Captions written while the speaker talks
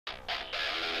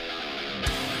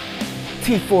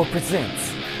T4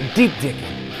 presents Deep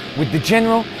Digging with the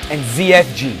General and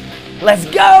ZFG. Let's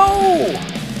go!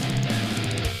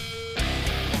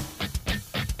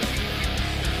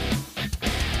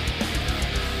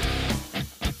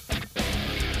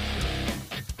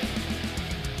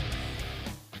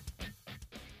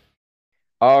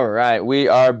 All right, we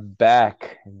are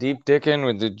back. Deep Digging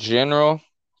with the General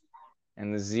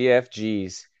and the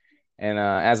ZFGs. And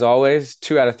as always,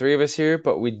 2 out of 3 of us here,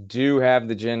 but we do have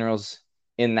the Generals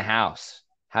in the house.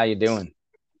 How you doing?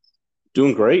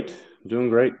 Doing great.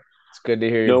 It's good to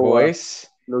hear your No, voice.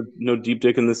 no deep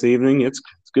dicking this evening. It's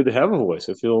good to have a voice.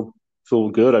 I feel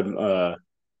good. I'm a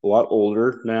lot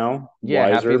older now, Yeah,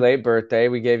 happy wiser. late birthday.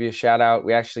 We gave you a shout out.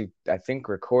 We actually, I think,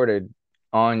 recorded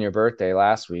on your birthday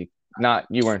last week. Not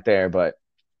you weren't there, but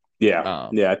Yeah, um,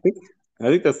 yeah. I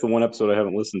think that's the one episode I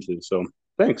haven't listened to. So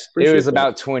thanks, it was appreciate that.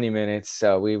 about 20 minutes,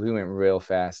 so we went real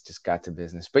fast, just got to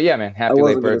business. But yeah, man, I happy late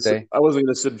wasn't gonna birthday. I wasn't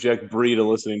gonna subject Bree to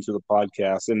listening to the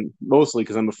podcast, and mostly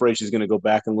because I'm afraid she's gonna go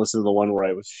back and listen to the one where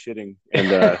I was shitting, and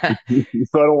so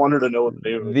I don't want her to know what the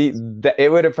name of it is.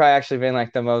 It would have probably actually been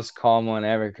like the most calm one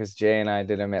ever because Jay and I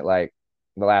did them at like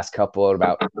the last couple at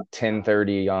about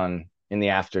 10:30 on in the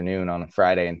afternoon on a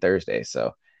Friday and Thursday.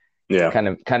 So Yeah.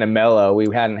 kind of mellow. We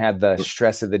hadn't had the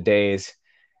stress of the days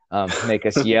make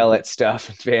us yell at stuff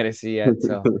in fantasy yet.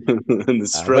 So, And the but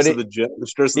stress of the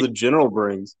stress of the general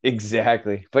brings.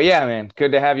 exactly. But yeah, man,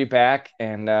 good to have you back.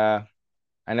 And I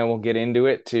know we'll get into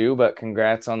it too, but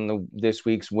congrats on this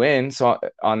week's win. So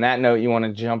on that note, you want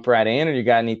to jump right in, or you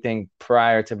got anything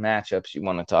prior to matchups you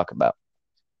want to talk about?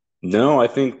 No, I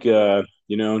think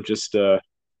just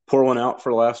pour one out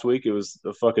for last week. It was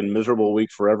a fucking miserable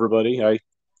week for everybody.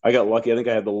 I got lucky. I think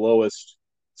I had the lowest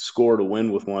score to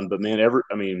win with one, but man,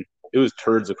 it was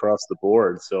turds across the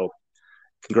board. So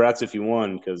congrats if you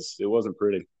won because it wasn't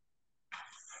pretty.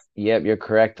 Yep, you're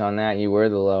correct on that. You were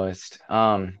the lowest.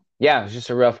 Yeah, it was just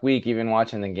a rough week, even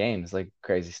watching the games. Like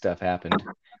crazy stuff happened,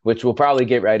 which we'll probably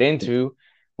get right into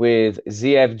with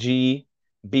ZFG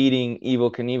beating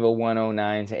Evil Knievel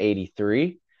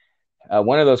 109-83.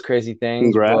 One of those crazy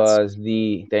things Congrats. was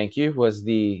need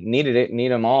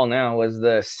them all now was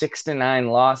the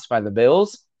 6-9 loss by the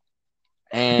Bills.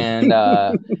 And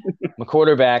my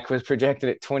quarterback was projected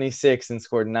at 26 and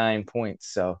scored 9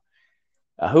 points. So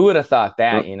who would have thought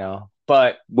that, you know?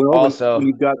 But Well, when also,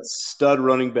 you've got stud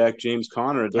running back James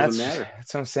Conner, it doesn't matter.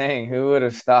 that's what I'm saying. Who would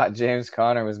have thought James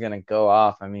Conner was going to go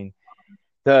off? I mean,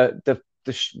 I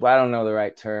don't know the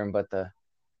right term, but the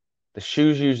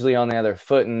shoe's usually on the other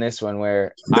foot in this one,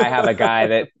 where I have a guy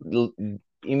that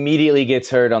immediately gets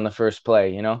hurt on the first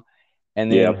play, you know?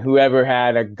 And then Yeah. whoever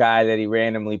had a guy that he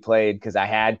randomly played because I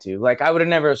had to. Like, I would have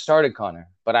never started Connor,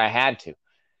 but I had to.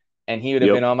 And he would have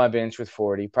Yep. been on my bench with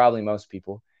 40, probably most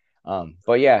people.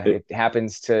 But yeah, It- it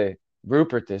happens to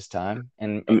Rupert this time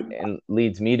and I mean, and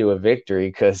leads me to a victory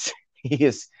because he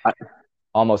is I,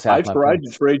 almost I half my tried to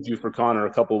points. trade you for Connor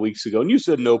a couple of weeks ago, and you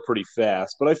said no pretty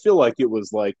fast, but I feel like it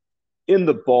was like in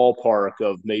the ballpark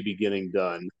of maybe getting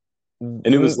done. And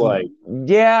it was like,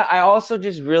 Yeah, I also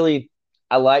just really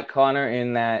I like Connor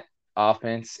in that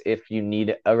offense if you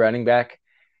need a running back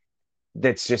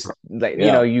that's just like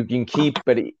yeah, you can keep,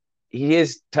 but he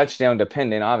is touchdown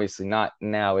dependent. Obviously, not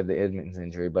now with the Edmonds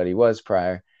injury, but he was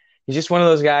prior. He's just one of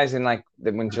those guys. And like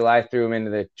when July threw him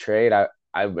into the trade, I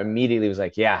immediately was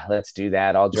like, yeah, let's do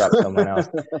that. I'll drop someone else,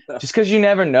 just because you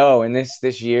never know. And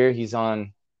this year he's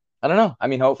on. I don't know. I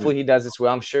mean, hopefully he does this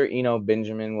well. I'm sure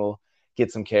Benjamin will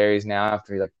get some carries now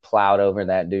after he like plowed over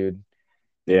that dude in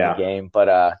the yeah. game.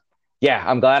 But yeah,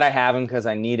 I'm glad I have him because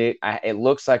I need it. It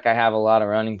looks like I have a lot of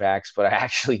running backs, but I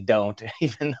actually don't.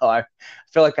 Even though I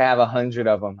feel like I have 100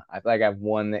 of them, I feel like I have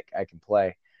one that I can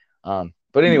play.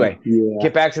 But anyway, Yeah.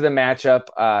 get back to the matchup.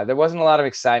 There wasn't a lot of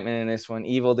excitement in this one.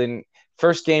 Evil didn't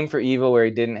first game for Evil where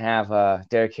he didn't have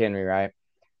Derrick Henry, right?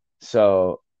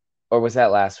 So, or was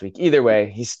that last week? Either way,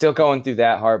 he's still going through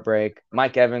that heartbreak.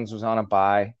 Mike Evans was on a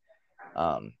bye.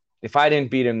 If I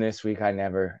didn't beat him this week, I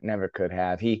never could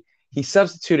have. He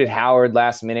substituted Howard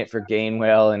last minute for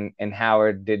Gainwell, and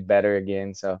Howard did better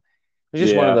again. So it was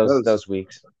just one of Yeah, those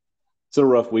weeks. it's a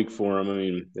rough week for him.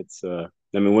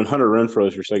 When Hunter Renfrow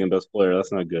is your second best player,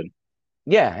 that's not good.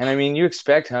 Yeah, and I mean, you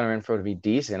expect Hunter Renfrow to be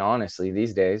decent, honestly,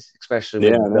 these days, especially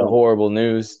Yeah, with I the know. horrible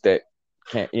news that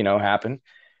can't happen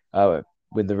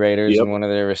with the Raiders Yep. and one of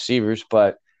their receivers.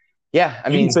 But yeah, I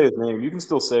You can mean, say his name. You can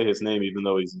still say his name even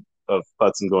though he's of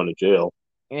Hudson going to jail.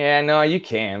 yeah, no, you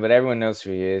can, but everyone knows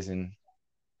who he is, and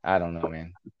I don't know,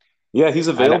 man. Yeah, he's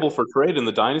I don't. available for trade in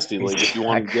the Dynasty League if you I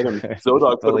want to get him. couldn't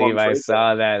Zodog put him on believe the I trade block.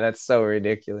 saw that. That's so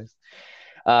ridiculous.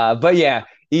 But yeah,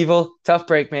 Evil, tough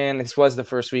break, man. This was the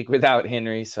first week without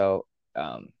Henry, so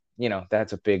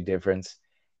That's a big difference.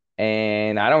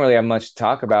 And I don't really have much to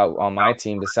talk about on my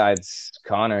team besides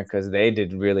Connor because they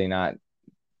did not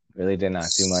do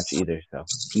much either. So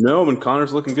No, and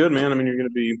Connor's looking good, man. I mean, you're going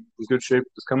to be in good shape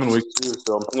this coming week too.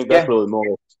 So I think that's yeah, really the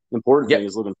more important yep, thing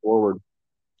is looking forward.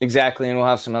 exactly. And we'll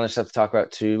have some other stuff to talk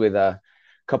about too with a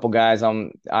couple guys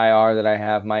on IR that I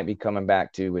have might be coming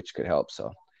back too, which could help.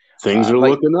 So, Things are but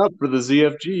looking up for the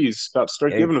ZFGs. About to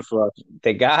start they, giving a fuck.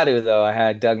 they got to though. I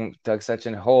had dug such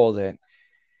a hole that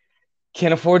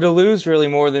can't afford to lose really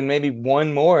more than maybe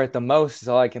one more at the most is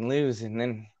all I can lose, and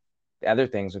then the other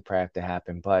things would probably have to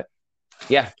happen. But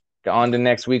yeah, on to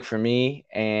next week for me,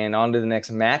 and on to the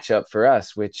next matchup for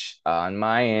us, which on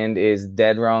my end is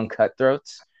Dead Wrong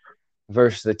Cutthroats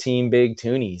versus the Team Big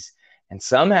Toonies. And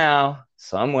somehow,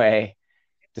 some way,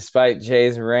 despite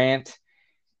Jay's rant,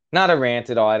 not a rant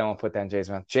at all, I don't want to put that in Jay's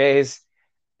mouth. Jay's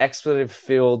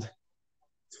expletive-filled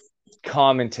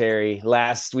commentary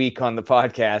last week on the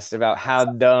podcast about how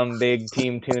dumb Big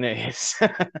Team Tuna is.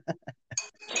 Tuna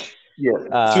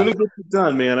gets it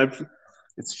done, man.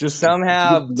 It's just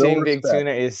somehow no Team Big respect.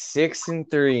 Tuna is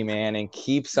 6-3, man, and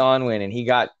keeps on winning. He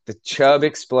got the Chubb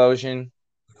explosion.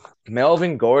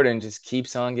 Melvin Gordon just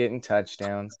keeps on getting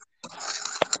touchdowns.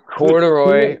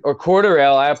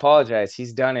 Cordarrelle, I apologize.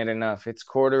 He's done it enough. It's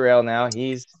Cordarrelle now.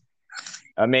 He's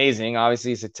amazing.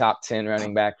 Obviously, he's a top 10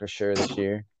 running back for sure this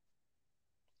year.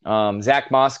 Zach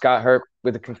Moss got hurt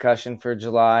with a concussion for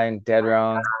July and dead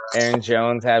wrong. Aaron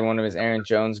Jones had one of his Aaron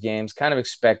Jones games. Kind of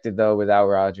expected, though, without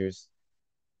Rodgers.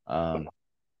 I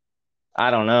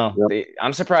don't know. Yep.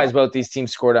 I'm surprised both these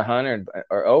teams scored 100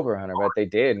 or over 100, but they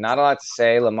did. Not a lot to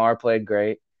say. Lamar played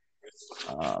great.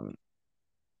 I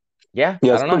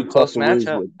don't know. Close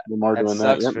matchup. Lamar That doing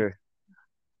sucks that. for.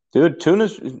 Dude, Tuna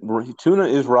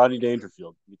is Rodney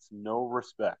Dangerfield. It's no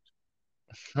respect.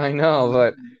 I know,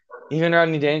 but even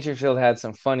Rodney Dangerfield had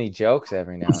some funny jokes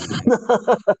every now and then.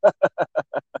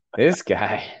 This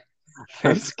guy's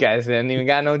hasn't even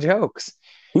got no jokes.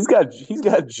 He's got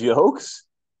jokes.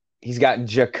 He's got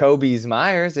Jacoby's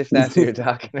Myers, if that's what you're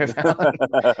talking about.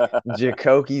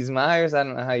 Jacoby's Myers. I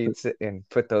don't know how you'd sit and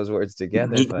put those words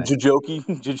together.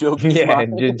 Jajoki. Yeah,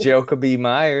 Jacoby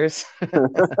Myers.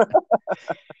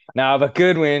 No, but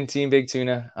good win, Team Big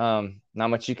Tuna. Not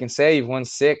much you can say. You've won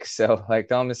 6. So, like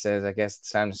Thomas says, I guess it's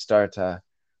time to start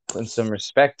putting some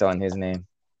respect on his name.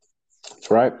 That's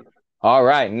right. All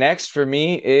right. Next for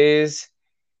me is,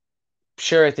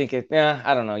 sure, I think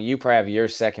I don't know. You probably have your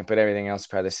second, but everything else is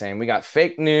probably the same. We got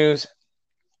Fake News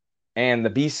and the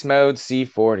Beast Mode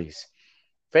C40s.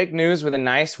 Fake News with a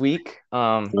nice week.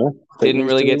 Didn't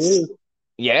really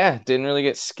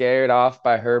get scared off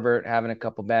by Herbert having a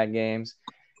couple bad games.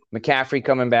 McCaffrey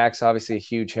coming back is obviously a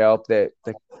huge help. That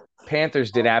the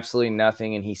Panthers did absolutely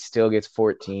nothing, and he still gets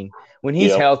 14. When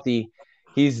he's healthy,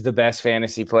 he's the best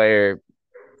fantasy player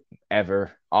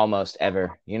ever, almost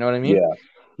ever. You know what I mean? Yeah.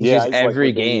 He's just every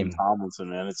like game. Tomlinson,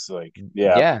 man. It's like,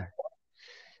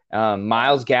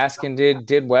 Myles Gaskin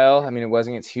did well. I mean, it was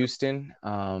against Houston,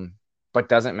 but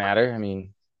doesn't matter. I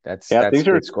mean, that's a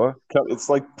good score. It's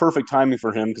like perfect timing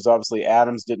for him because obviously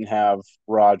Adams didn't have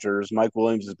Rodgers. Mike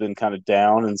Williams has been kind of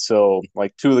down, and so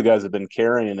like two of the guys have been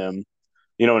carrying him.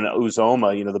 And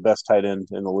Uzoma, the best tight end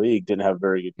in the league, didn't have a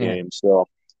very good game. So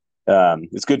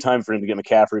it's good time for him to get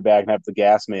McCaffrey back and have the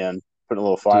gas man putting a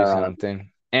little fire on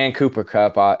him. And Cooper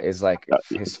Kupp is like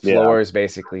his floor is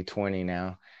basically 20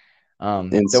 now.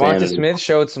 Devonta Smith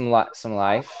showed some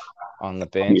life on the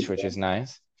bench, which is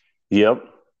nice. Yep.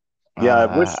 Yeah,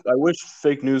 I wish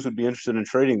Fake News would be interested in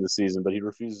trading this season, but he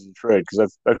refuses to trade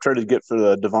because I've tried to get for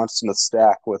the Devonta Smith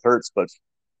stack with Hurts, but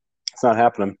it's not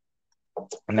happening.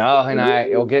 No,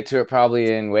 and we'll get to it probably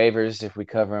in waivers if we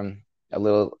cover him a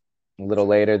little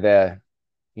later.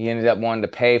 He ended up wanting to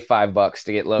pay $5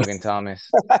 to get Logan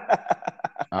Thomas,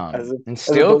 and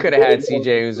still could have had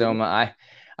CJ Uzoma.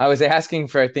 I was asking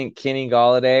for, I think, Kenny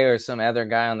Golladay or some other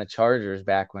guy on the Chargers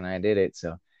back when I did it.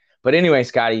 So, but anyway,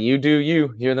 Scotty, you do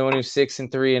you. You're the one who's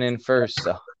 6-3 and in first.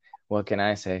 So, what can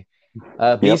I say?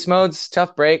 Beast Mode's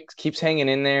tough break, keeps hanging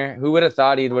in there. Who would have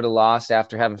thought he would have lost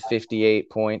after having 58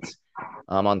 points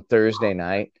on Thursday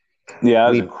night? Yeah,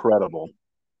 that was incredible.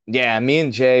 Yeah, me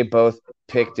and Jay both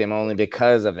picked him only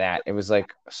because of that. It was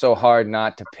like so hard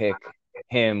not to pick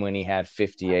him when he had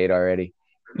 58 already.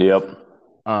 Yep.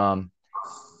 And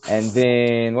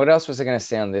then what else was I going to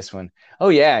say on this one? Oh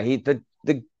yeah, the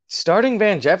starting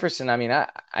Van Jefferson. I mean, I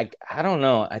don't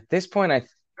know. At this point,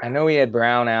 I know he had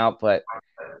Brown out, but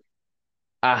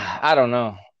I don't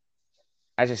know.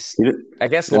 I guess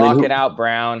lock it out,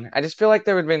 Brown. I just feel like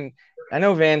there would have been. I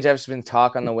know Van Jeff's been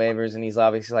talk on the waivers, and he's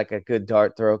obviously like a good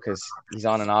dart throw because he's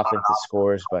on an offense that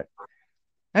scores. But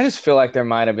I just feel like there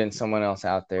might have been someone else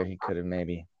out there he could have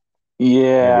maybe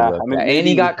Yeah, I looked mean, at. And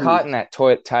he maybe. got caught in that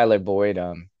Tyler Boyd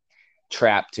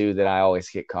trap too that I always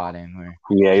get caught in, where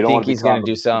Yeah, you you don't think want to be he's caught gonna in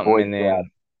do the something Boyd and trap.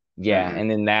 then Mhm.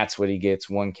 and then that's what he gets,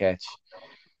 one catch.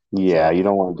 Yeah, So you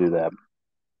don't want to do that.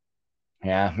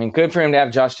 yeah, I mean, good for him to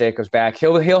have Josh Jacobs back.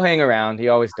 He'll hang around. He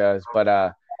always does.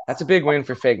 But that's a big win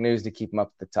for Fake News to keep him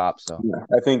up at the top. So Yeah.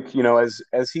 I think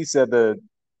as he said, the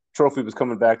trophy was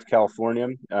coming back to California,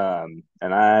 and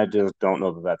I just don't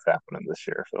know that that's happening this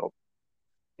year. So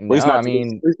at least no, I not to his,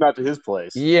 mean, at least not to his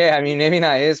place. yeah, I mean, maybe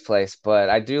not his place, but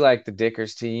I do like the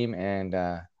Dickers team, and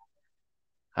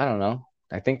I don't know.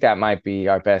 I think that might be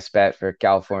our best bet for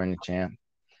California champ.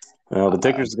 The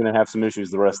Dickers is going to have some issues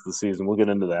the rest of the season. We'll get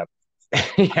into that.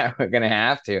 Yeah, we're gonna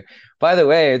have to. By the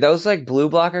way, are those like blue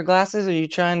blocker glasses? Or are you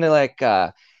trying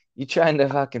to you trying to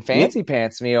fucking Yeah, fancy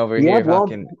pants me over yeah, here? bro.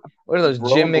 Fucking what are those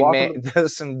Bro, Jim I'm McMahon?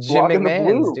 Those some Jim blocking the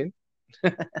McMahons, blue. dude.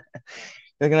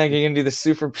 Looking like you're gonna do the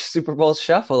Super Bowl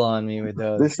shuffle on me with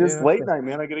those, This is dude. late night,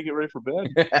 man. I got to get ready for bed.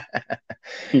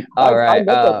 I, All I right.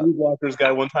 met that blue blockers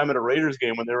guy one time at a Raiders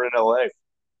game when they were in LA. You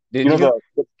Did know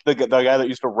you? the guy that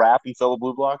used to rap and sell the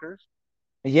blue blockers?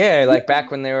 Yeah, like back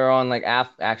when they were on like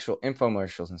actual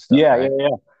infomercials and stuff, Yeah, yeah, right? yeah.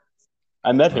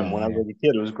 I met him Oh when I man. was a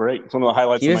kid. It was great. It's one of the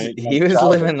highlights of my He was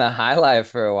childhood. living the high life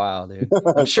for a while, dude.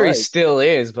 I'm That's sure he right. still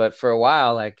is, but for a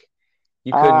while, like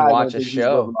you couldn't I watch don't a think he's living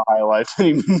show. the high life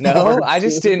No, anymore. I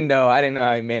just didn't know. I didn't know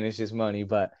how he managed his money,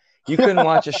 but you couldn't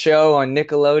watch a show on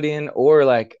Nickelodeon or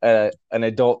like an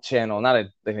adult channel, not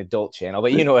an adult channel,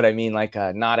 but you know what I mean, like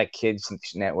not a kids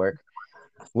network,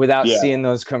 without Yeah, seeing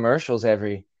those commercials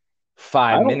every I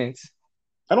five don't. minutes.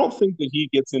 I don't think that he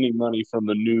gets any money from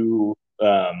the new,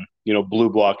 blue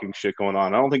blocking shit going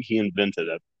on. I don't think he invented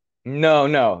it. No,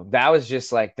 no, that was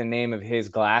just like the name of his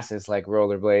glasses, like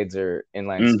rollerblades or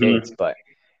inline skates. Hmm. But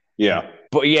Yeah.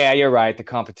 yeah, you're right. The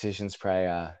competition's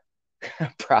probably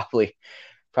probably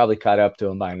probably caught up to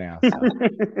him by now. So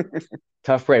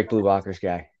tough break, Blue Blockers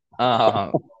guy.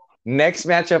 Um, Next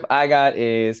matchup I got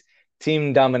is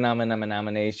Team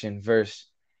Domination versus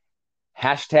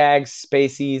hashtag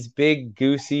Spaceys Big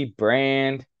Goosey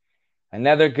Brand.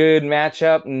 Another good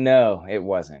matchup? No, it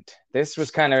wasn't. This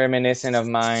was kind of reminiscent of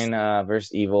mine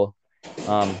versus Evil.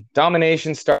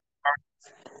 Domination start.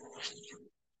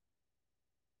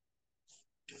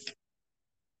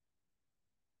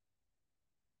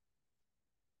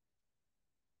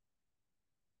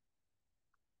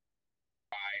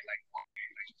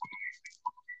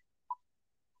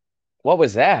 What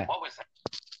was that?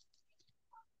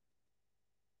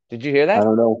 Did you hear I that?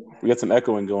 don't know. We got some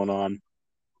echoing going on.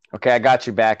 Okay, I got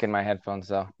you back in my headphones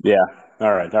though. Yeah.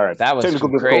 All right. All right. That was Technical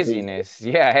some difficulties. craziness.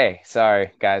 Yeah, hey,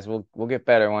 sorry guys. We'll get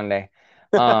better one day.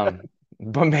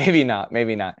 But maybe not,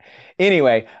 maybe not.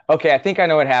 Anyway, okay, I think I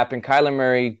know what happened. Kyler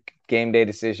Murray game day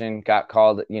decision got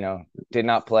called, did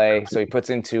not play. So he puts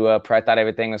in Tua. I thought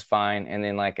everything was fine, and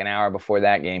then like an hour before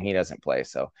that game, he doesn't play.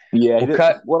 So Yeah. we'll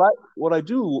cut. What I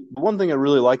do. One thing I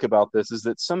really like about this is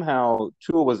that somehow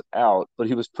Tua was out, but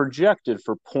he was projected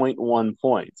for point 0.1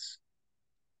 points.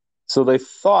 So they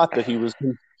thought that he was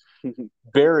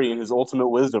burying his ultimate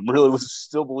wisdom. Really was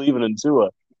still believing in Tua.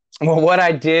 Well, what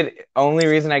I did, only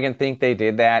reason I can think they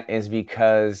did that is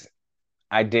because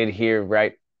I did hear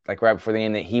right before the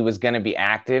game that he was going to be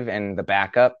active and the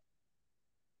backup,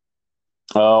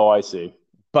 Oh, I see.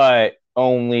 but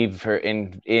only for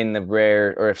in the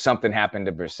rare or if something happened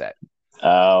to Brissett.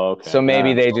 Oh, okay. So All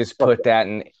maybe right. they just Okay. put that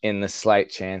in the slight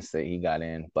chance that he got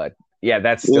in. But yeah,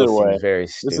 that still Either way, seems very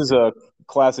this is stupid. a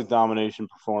classic domination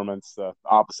performance, the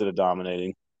opposite of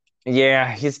dominating. Yeah,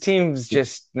 his team's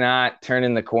just not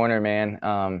turning the corner,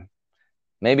 man.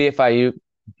 Maybe if Ayuk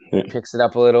Yeah, picks it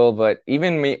up a little, but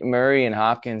even Murray and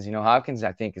Hopkins, Hopkins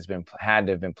I think had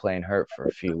to have been playing hurt for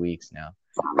a few weeks now.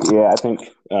 yeah, I think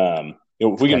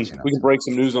if we can Catching up we can to him. break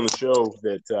some news on the show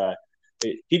that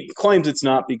he claims it's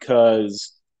not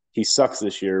because he sucks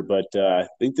this year, but I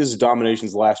think this is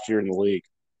domination's last year in the league.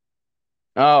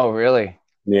 Oh, really?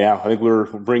 Yeah, I think we're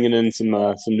bringing in some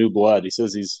new blood. He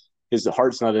says his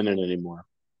heart's not in it anymore.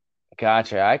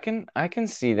 Gotcha. I can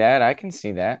see that. I can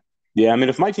see that. Yeah, I mean,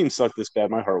 if my team sucked this bad,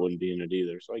 my heart wouldn't be in it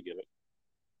either. So I get it.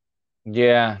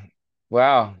 Yeah.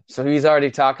 Wow. So he's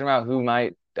already talking about who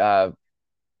might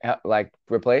like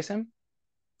replace him?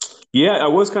 Yeah, I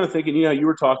was kind of thinking. You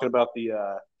were talking about the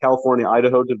California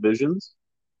Idaho divisions.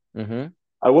 Mm-hmm.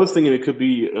 I was thinking it could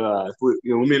be.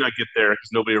 We may not get there because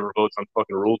nobody ever votes on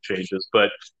fucking rule changes.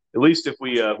 But at least if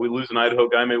we lose an Idaho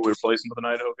guy, maybe we replace him with an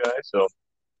Idaho guy. So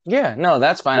Yeah, no,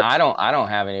 that's fine. I don't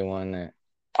have anyone that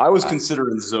I was uh,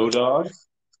 considering Zodog.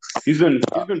 He's been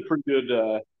pretty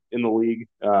good. in the league,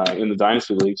 in the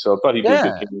dynasty league. So I thought he'd be a good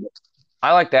Yeah, candidate.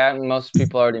 I like that. And most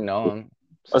people already know him.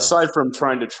 So Aside from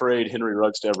trying to trade Henry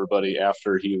Ruggs to everybody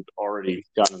after he'd already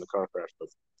gotten in the car crash.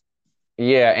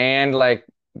 yeah, and like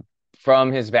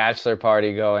from his bachelor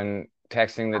party going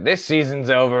texting that this season's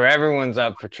over, everyone's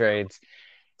up for trades.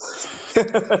 He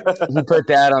put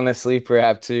that on the sleeper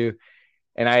app too.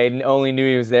 And I only knew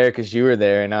he was there because you were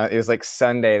there, and it was like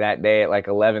Sunday that day at like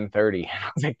 11:30.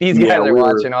 I was like, these guys are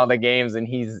watching all the games, and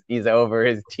he's over.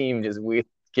 His team just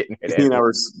getting it. He and I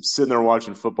were sitting there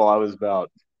watching football. I was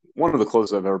about one of the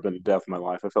closest I've ever been to death in my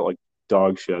life. I felt like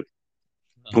dog shit.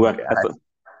 Oh, I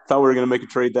thought we were going to make a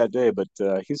trade that day, but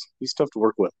he's tough to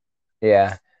work with.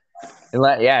 Yeah.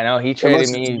 No, he traded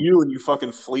me. You and you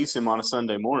fucking fleece him on a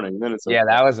Sunday morning. Then it's yeah,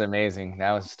 that was amazing.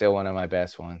 That was still one of my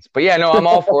best ones. But yeah, no, I'm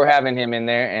all for having him in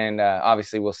there, and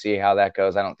obviously we'll see how that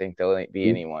goes. I don't think there'll be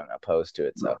anyone opposed to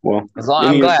it. So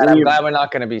I'm glad we're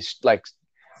not going to be like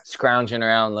scrounging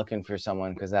around looking for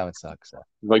someone because that would suck. So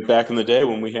like back in the day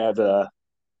when we had the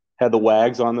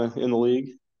Wags in the league.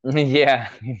 Yeah,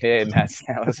 he did.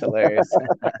 That was hilarious.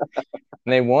 And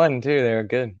they won too. They were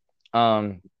good.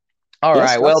 All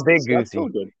right. Well, Big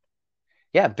Goosey.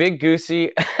 Yeah, Big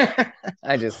Goosey.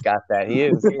 I just got that. He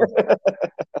is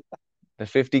the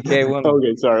 50K woman.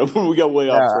 Okay, sorry, we got way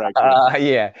off track.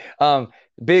 Yeah.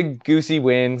 Big Goosey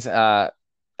wins.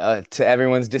 To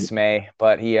everyone's dismay,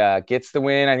 but he gets the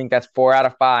win. I think that's 4 out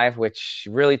of 5, which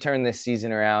really turned this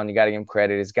season around. You got to give him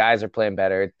credit. His guys are playing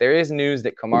better. There is news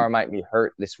that Kamara might be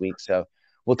hurt this week, so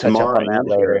we'll touch up on that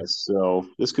later. So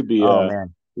this could be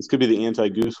the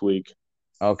anti-Goose week.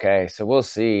 Okay, so we'll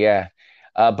see. Yeah,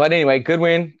 but anyway, good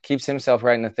win. Keeps himself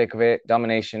right in the thick of it.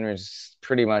 Domination is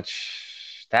pretty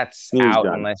much he's out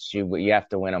done. Unless you have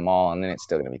to win them all, and then it's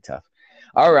still going to be tough.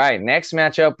 All right, next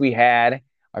matchup we had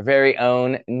our very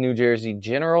own New Jersey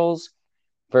Generals.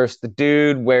 First, the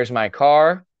dude, where's my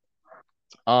car?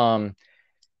 Dude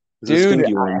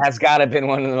has got to been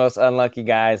one of the most unlucky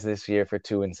guys this year for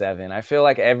 2-7. I feel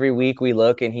like every week we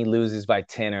look and he loses by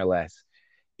 10 or less.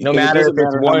 No matter if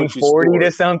it's 140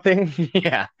 to something.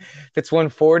 Yeah. If it's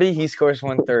 140, he scores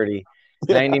 130.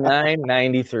 99,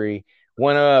 93.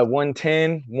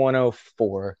 110,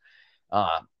 104.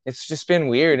 It's just been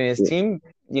weird. And his team,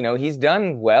 he's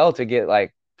done well to get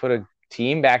put a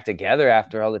team back together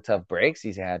after all the tough breaks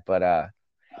he's had. But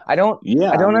I don't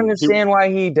understand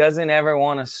why he doesn't ever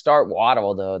want to start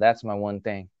Waddle, though. That's my one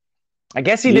thing. I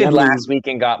guess he did last week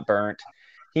and got burnt.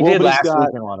 He did last week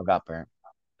and Waddle got burnt.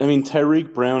 I mean,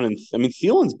 Tyreek Brown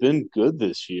Thielen's been good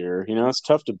this year. It's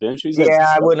tough to bench.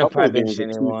 I wouldn't have probably benched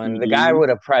anyone. The guy would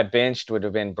have probably benched would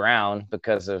have been Brown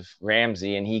because of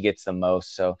Ramsey, and he gets the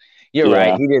most. So you're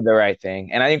right. He did the right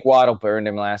thing. And I think Waddle burned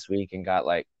him last week and got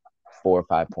 4 or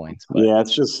 5 points. But. Yeah,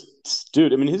 it's just,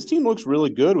 dude, his team looks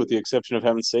really good with the exception of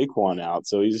having Saquon out.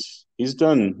 So he's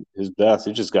done his best.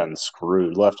 He's just gotten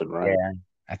screwed left and right. Yeah.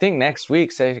 I think next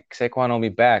week Saquon will be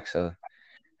back. So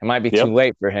it might be too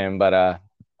late for him. But,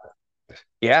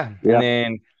 yeah. And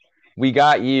then we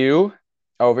got you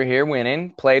over here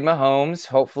winning. Played Mahomes.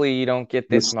 Hopefully you don't get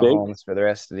this Mahomes for the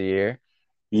rest of the year.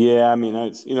 Yeah, I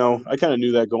kind of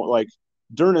knew that going.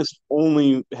 D'Ernest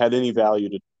only had any value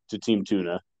to Team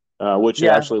Tuna, which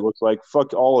actually looks like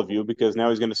fuck all of you because now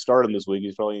he's going to start him this week.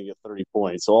 He's probably going to get 30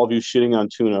 points. So all of you shitting on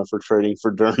Tuna for trading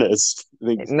for D'Ernest.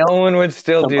 No one would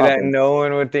still do that. No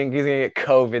one would think he's going to get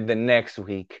COVID the next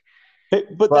week. Hey,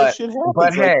 but that shit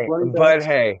happens. But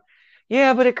hey.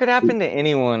 Yeah, but it could happen to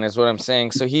anyone is what I'm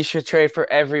saying. So he should trade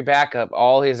for every backup,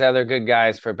 all his other good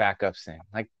guys for backups in.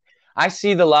 I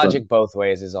see the logic both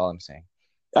ways is all I'm saying.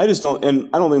 I just don't – and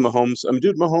I don't think Mahomes –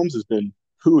 dude, Mahomes has been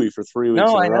hooey for 3 weeks.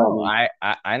 No, I know.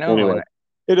 I know. Anyway,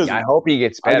 it doesn't. I hope he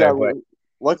gets better.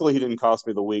 Luckily, he didn't cost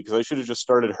me the week because I should have just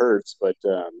started Hurts, but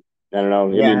I don't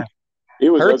know. Yeah.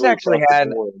 Hurts actually had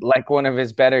one of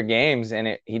his better games,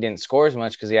 and he didn't score as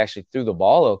much because he actually threw the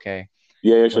ball okay.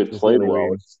 Yeah, he actually played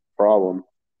well. Problem.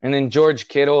 And then George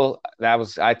Kittle,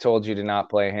 I told you to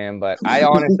not play him, but I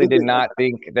honestly did not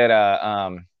think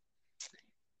that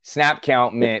snap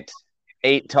count meant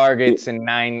 8 targets and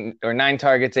 9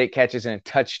 targets, 8 catches and a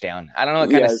touchdown. I don't know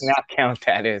what kind of snap count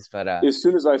that is, but as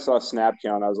soon as I saw snap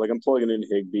count, I was like, I'm plugging in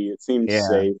Higbee. It seems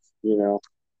safe,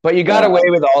 But you got away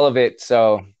with all of it,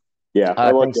 so yeah.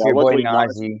 Thanks to your boy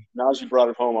Najee. Najee brought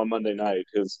it home on Monday night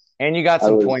and you got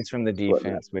some points from the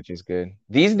defense, which is good.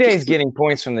 These days, getting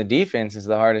points from the defense is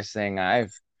the hardest thing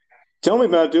Tell me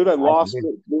about it, dude. I lost.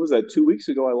 What was that? 2 weeks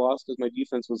ago, I lost because my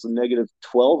defense was a -12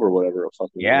 or whatever.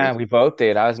 Yeah, we both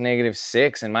did. I was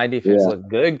 -6, and my defense looked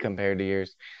good compared to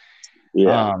yours.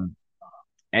 Yeah.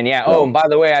 And yeah, oh, So, and by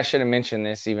the way, I should have mentioned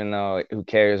this, even though who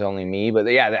cares, only me. But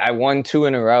yeah, I won two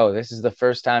in a row. This is the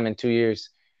first time in 2 years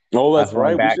oh, I've that's won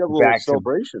right. We should have a little back to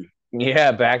celebration.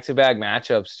 yeah, back to back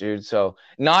matchups, dude. So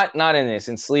not in this.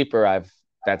 In sleeper,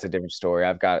 that's a different story.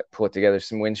 I've got put together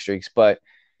some win streaks, but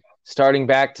starting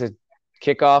back to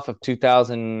kickoff of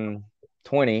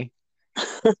 2020,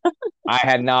 I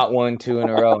had not won two in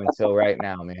a row until right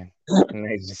now, man. And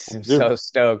I'm Dude, so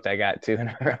stoked I got two in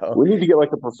a row. we need to get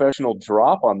like a professional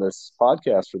drop on this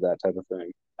podcast for that type of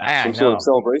thing. I Some sort of know.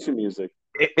 celebration music.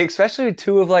 Especially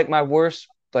two of like my worst,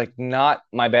 like not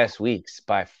my best weeks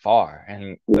by far,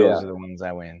 and Yeah. those are the ones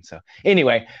I win. So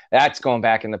anyway, that's going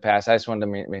back in the past. I just wanted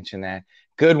to mention that.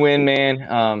 Good win,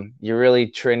 man. You're really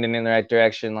trending in the right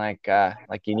direction, like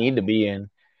you need to be in.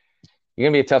 You're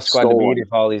gonna be a tough squad to beat Stolen.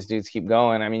 if all these dudes keep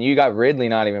going. I mean, you got Ridley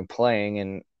not even playing,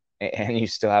 and you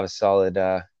still have a solid.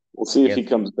 We'll see if Yeah, he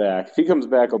comes back. If he comes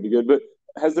back, I'll be good. But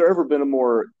has there ever been a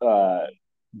more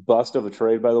bust of a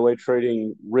trade, by the way,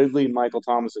 trading Ridley, Michael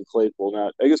Thomas, and Claypool?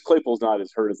 Now, I guess Claypool's not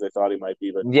as hurt as they thought he might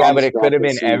be, but yeah, but Thomas is it out could have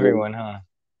this been season. everyone, huh?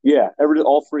 Yeah,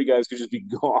 all three guys could just be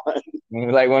gone.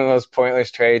 Like one of those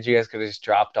pointless trades, you guys could have just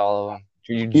dropped all of them.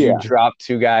 You Yeah. dropped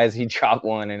two guys, he dropped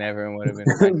one, and everyone would have been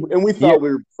fine. And we Yeah, thought we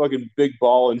were fucking big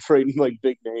ball and trading like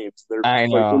big names. They're I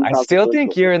like know. I still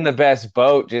think inconsequential. you're in the best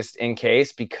boat, just in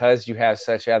case, because you have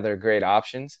such other great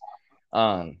options.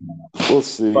 Um, We'll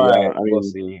see. but I we'll mean,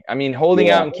 see. I mean, holding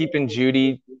yeah. out and keeping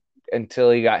Judy until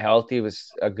he got healthy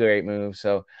was a great move.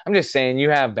 So I'm just saying you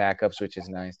have backups, which is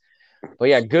nice. But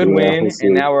yeah, good Yeah, we'll win. And see.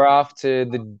 now we're off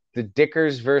to the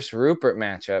Dickers versus Rupert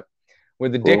matchup, where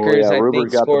the Oh Dickers, yeah, I think,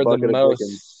 Rupert got the scored the bucket of Dickens.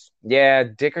 most. Yeah,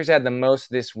 Dickers had the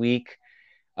most this week.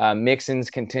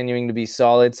 Mixon's continuing to be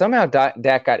solid. Somehow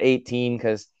Dak got 18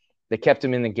 because they kept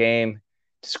him in the game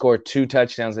to score two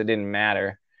touchdowns that didn't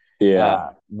matter, Yeah.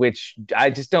 which I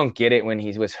just don't get it when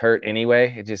he was hurt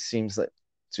anyway. It just seems like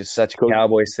it's just such a Coach,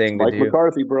 Cowboys it's thing to Mike do.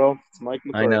 McCarthy, bro. It's Mike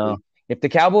I know. McCarthy. If the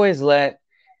Cowboys let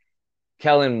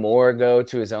Kellen Moore go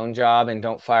to his own job and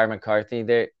don't fire McCarthy,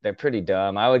 they're pretty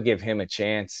dumb. I would give him a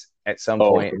chance at some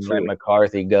Oh, point for and let sure.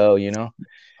 McCarthy go, you know?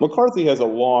 McCarthy has a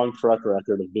long track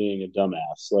record of being a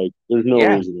dumbass. Like, there's no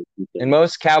Yeah. reason to keep And him.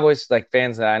 most Cowboys like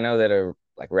fans that I know that are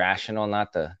like rational,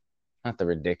 not the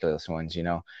ridiculous ones, you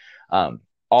know.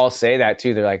 All say that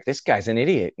too. They're like, this guy's an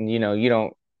idiot. And you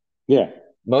don't Yeah.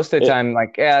 most of the It, time,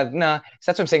 like, yeah, no, nah. So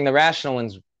that's what I'm saying. The rational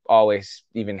ones always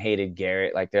even hated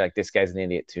Garrett. Like they're like, this guy's an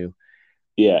idiot too.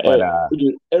 yeah. But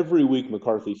Every week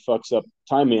McCarthy fucks up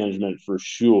time management for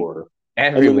sure.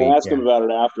 And every then they week, ask him yeah. about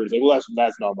it after. He's like, well,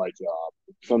 that's not my job.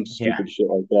 Some Yeah. stupid shit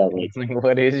like that.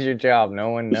 What is your job?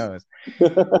 No one knows.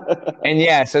 Like, And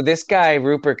yeah, so this guy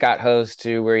Rupert got hosed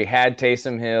to where he had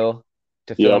Taysom Hill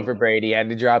to fill in yep. for Brady. He had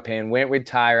to drop in. Went with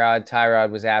Tyrod.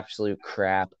 Tyrod was absolute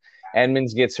crap.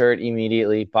 Edmonds gets hurt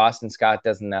immediately. Boston Scott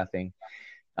does nothing.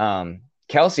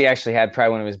 Kelsey actually had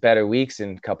probably one of his better weeks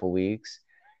in a couple weeks.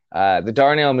 The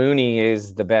Darnell Mooney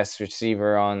is the best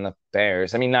receiver on the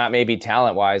Bears. I mean, not maybe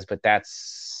talent wise, but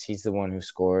he's the one who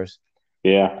scores.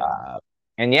 Yeah.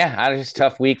 And yeah, I just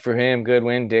tough week for him. Good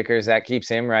win, Dickers. That keeps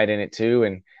him right in it too,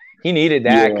 and he needed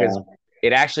that because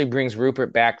it actually brings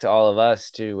Rupert back to all of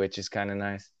us too, which is kind of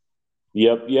nice.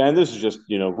 Yep. Yeah. And this is just,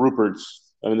 Rupert's.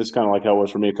 I mean, this is kind of like how it was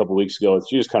for me a couple weeks ago.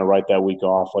 It's you just kind of write that week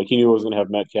off. Like he knew he was going to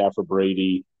have Metcalf or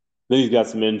Brady. Then he's got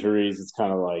some injuries. It's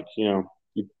kind of like, you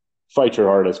fight your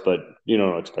hardest, but you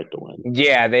don't expect to win.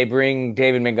 Yeah, they bring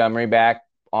David Montgomery back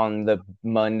on the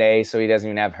Monday, so he doesn't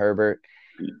even have Herbert,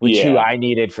 which who Yeah. I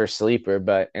needed for sleeper,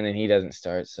 and then he doesn't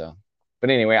start. So, but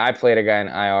anyway, I played a guy in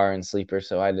IR and sleeper,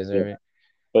 so I deserve it.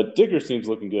 But Dickers team's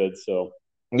looking good. So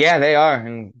Yeah, they are,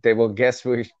 and they will guess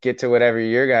we get to whatever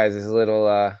your guys'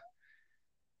 little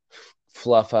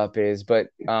fluff up is. But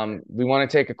we want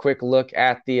to take a quick look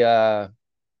at the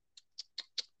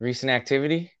recent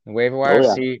activity, the waiver wire.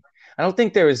 yeah. See, I don't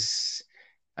think there was.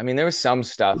 I mean, there was some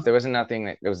stuff. There wasn't nothing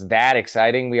that was that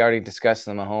exciting. We already discussed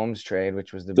the Mahomes trade,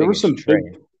 which was the There were biggest some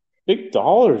trade. big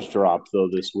dollars dropped though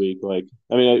this week. Like,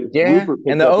 I mean, Yeah, Rupert and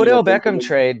picked the up. He Odell got both of Beckham them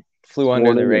trade this flew under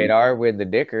the morning, and radar with the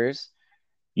Dickers.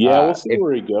 yeah, we'll see If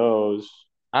where he goes.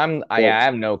 I But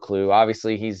have no clue.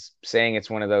 Obviously, he's saying it's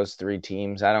one of those three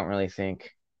teams. I don't really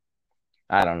think.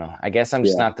 I don't know. I guess I'm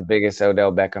just yeah, not the biggest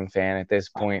Odell Beckham fan at this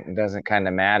point. It doesn't kind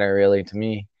of matter really to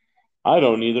me. I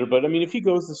don't either. But I mean, if he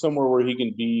goes to somewhere where he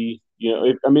can be,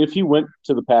 if he went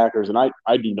to the Packers, and I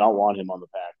do not want him on the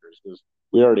Packers because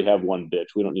we already have one bitch.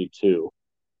 We don't need two.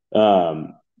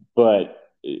 But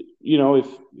if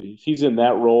he's in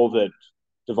that role that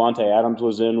Devontae Adams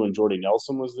was in when Jordy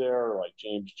Nelson was there, or like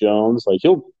James Jones, like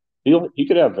he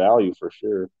could have value for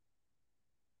sure.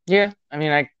 Yeah, I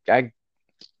mean,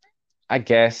 I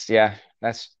guess, yeah.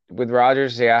 That's with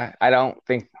Rodgers. Yeah, I don't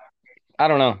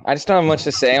know. I just don't have much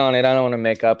to say on it. I don't want to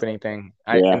make up anything.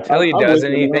 Yeah, Until he I'm does with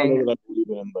you. I mean, I don't anything. know that I believe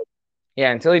in him, but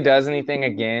Yeah, until he does anything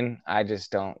again, I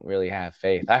just don't really have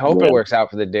faith. I hope it yeah, works out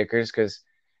for the Dickers because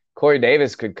Corey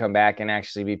Davis could come back and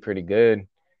actually be pretty good.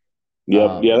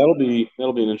 yep, yeah, Um, that'll be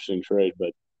an interesting trade.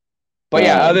 But but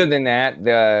yeah, um, other than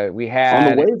that, we on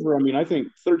the had waiver, I mean, I think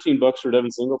 $13 for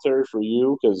Devin Singletary for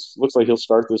you because looks like he'll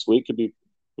start this week could be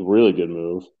a really good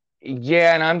move.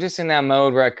 yeah, and I'm just in that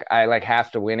mode where I like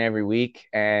have to win every week,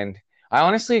 and I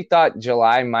honestly thought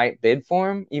July might bid for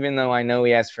him, even though I know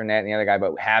he has Fournette and the other guy,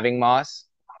 but having Moss,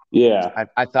 Yeah,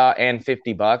 I thought, and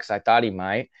 $50, I thought he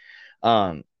might.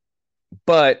 Um,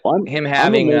 but well, him I'm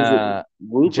having amazed that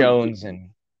Jones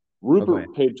and go ahead.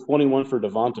 Rupert paid 21 for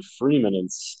Devonta Freeman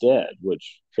instead,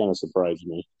 which kind of surprised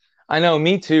me. I know,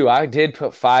 me too. I did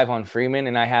put 5 on Freeman,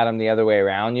 and I had him the other way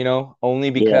around. Only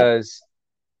Yeah. because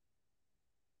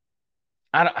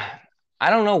I don't. I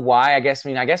don't know why. I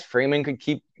guess Freeman could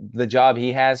keep the job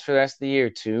he has for the rest of the year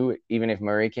too, even if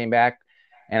Murray came back.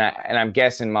 And I'm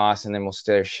guessing Moss and then we'll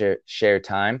still share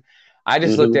time. I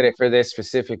just looked at Hmm. it for this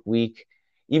specific week,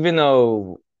 even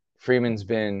though Freeman's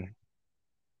been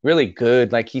really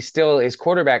good. Like his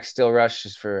quarterback still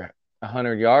rushes for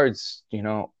 100 yards,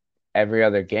 every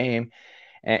other game.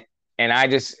 And I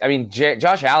mean,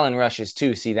 Josh Allen rushes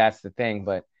too. See, that's the thing.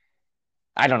 But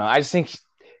I don't know. I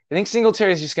think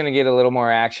Singletary is just going to get a little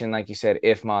more action, like you said,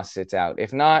 if Moss sits out.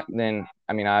 If not, then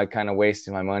I mean, I kind of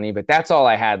wasted my money. But that's all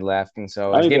I had left, and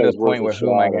so I I was think getting that to was the worth point a where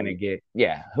who am I shot. going to get?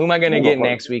 Yeah, who am I going to Kind of a get hard,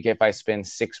 next week if I spend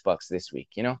 $6 this week?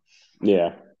 yeah,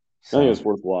 I think So it's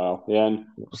worthwhile. Yeah, and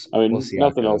I we'll mean, see how it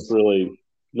nothing else goes. really.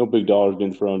 No big dollars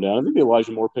being thrown down. I think the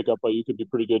Elijah Moore pickup by you could be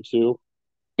pretty good too.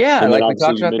 Yeah, And then like we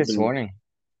obviously talked about this morning.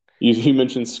 you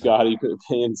mentioned Scotty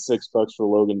paying $6 for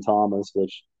Logan Thomas,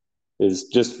 which is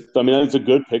just, I mean, it's a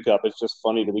good pickup. It's just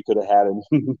funny that we could have had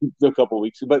him a couple of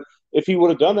weeks. But if he would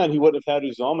have done that, he wouldn't have had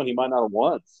Uzoma. He might not have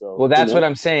won. So Well, who that's knows? what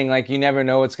I'm saying. Like, you never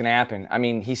know what's going to happen. I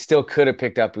mean, he still could have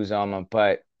picked up Uzama,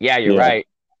 but yeah, you're Yeah. right.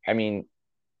 I mean,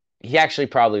 he actually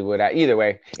probably would have. Either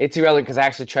way, it's irrelevant because I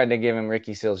actually tried to give him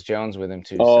Ricky Seals Jones with him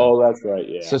too. So, Oh, that's right.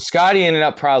 Yeah. so Scotty ended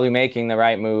up probably making the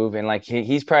right move, and like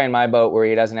he's probably in my boat where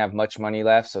he doesn't have much money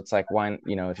left. So it's like one,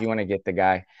 if you want to get the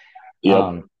guy.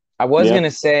 Yep. I was Yeah. gonna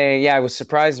say, yeah, I was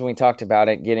surprised when we talked about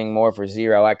it getting more for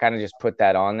zero. I kind of just put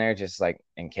that on there just like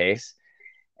in case,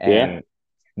 Yeah. and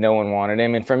no one wanted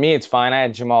him. And for me, it's fine. I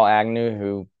had Jamal Agnew,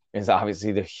 who is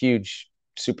obviously the huge,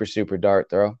 super dart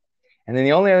throw. And then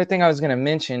the only other thing I was going to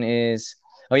mention is,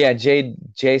 oh yeah,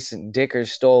 Jason Dicker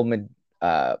stole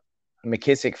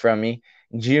McKissick from me.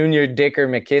 Junior Dicker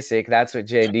McKissick. That's what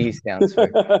JD stands for.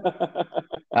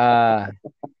 Uh,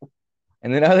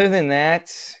 and then other than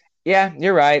that, yeah,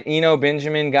 you're right.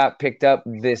 Benjamin got picked up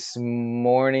this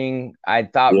morning. I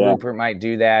thought Yeah. Rupert might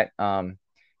do that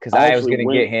because I I was actually going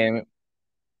to get went. him.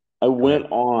 I Go ahead.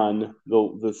 went on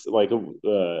this like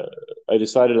I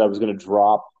decided I was going to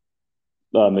drop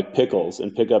McPickles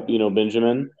and pick up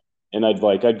Benjamin, and I'd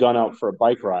gone out for a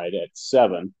bike ride at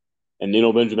 7, and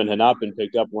Benjamin had not been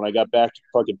picked up. When I got back to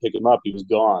fucking pick him up, he was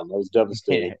gone. I was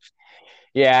devastated.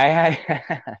 Yeah, I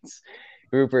had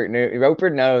Rupert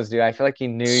knows, dude. I feel like he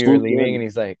knew you were Swooped leaving, and in.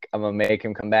 he's like, "I'm gonna make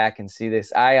him come back and see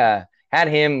this." I had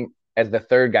him as the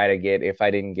third guy to get if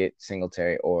I didn't get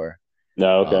Singletary or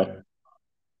No, okay.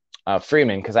 um,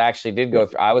 Freeman, because I actually did go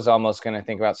through. I was almost gonna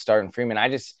think about starting Freeman. I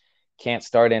just can't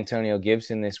start Antonio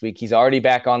Gibson this week. He's already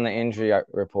back on the injury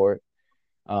report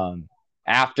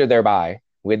after their bye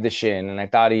with the shin, and I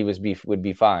thought he would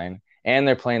be fine. And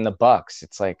they're playing the Bucks.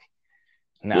 It's like,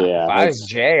 no, if Yeah, I was that's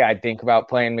Jay, I'd think about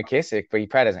playing McKissick, but he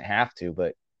probably doesn't have to.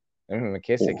 But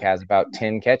McKissick has about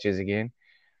 10 catches again.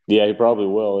 yeah. He probably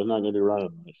will. He's not going to be running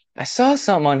much. I saw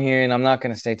something on here, and I'm not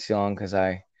going to stay too long because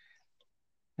I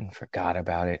forgot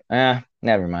about it.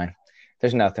 Never mind.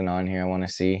 There's nothing on here I want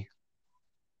to see.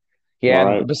 All Yeah,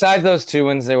 right. besides those 2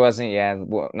 ones, there wasn't,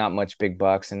 not much big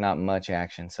bucks and not much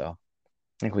action. So I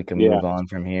think we can Yeah. move on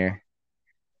from here.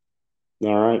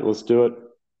 All right. Let's do it.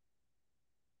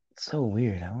 It's so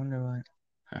weird. I wonder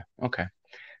what. Okay.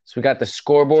 So we got the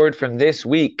scoreboard for this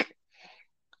week.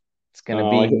 It's going to I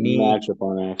be hit me. matchup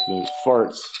on accident.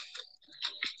 Farts.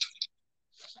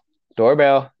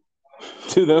 Doorbell.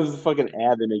 Dude, that was the fucking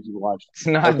ad they make you watch. It's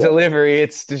not Okay. delivery.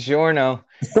 It's DiGiorno.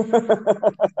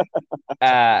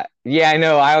 Yeah, I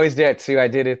know. I always do it too. I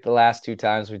did it the last 2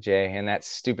 times with Jay, and that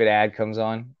stupid ad comes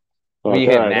on. Will you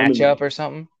Okay, hit all right. matchup or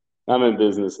something? I'm in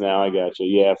business now. I got you.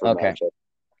 Yeah, for Okay. matchup.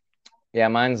 Yeah,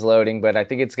 mine's loading, but I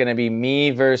think it's going to be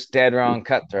me versus Dead Wrong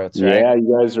Cutthroats, right? Yeah,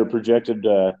 you guys are projected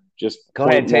just Go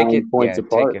ahead, take it. 0.9 points Yeah, take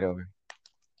apart. it over.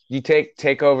 You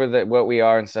take over what we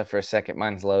are and stuff for a second.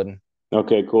 Mine's loading.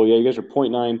 Okay, cool. Yeah, you guys are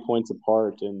point 0.9 points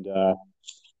apart, and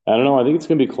I don't know. I think it's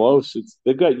going to be close.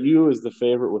 They've got you as the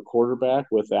favorite with quarterback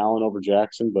with Allen over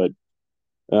Jackson, but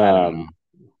I don't know.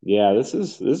 yeah, this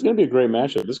is going to be a great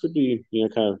matchup. This could be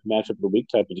kind of matchup of the week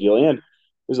type of deal, and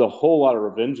there's a whole lot of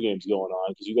revenge games going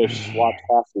on because you guys swapped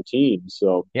half your team,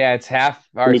 so Yeah, it's half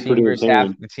it's our going to be team pretty versus half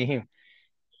entertaining. the team.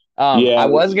 Yeah, I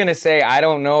was gonna say I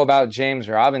don't know about James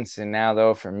Robinson now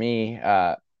though. For me,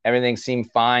 everything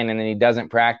seemed fine, and then he doesn't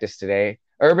practice today.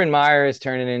 Urban Meyer is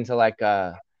turning into like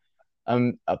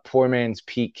a poor man's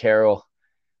Pete Carroll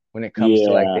when it comes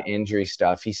to like yeah. the injury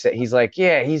stuff. He's like,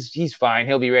 yeah, he's fine,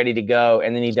 he'll be ready to go,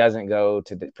 and then he doesn't go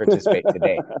to participate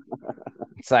today.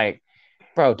 It's like,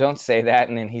 bro, don't say that,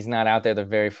 and then he's not out there the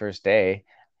very first day.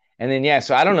 And then, yeah,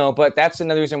 so I don't know, but that's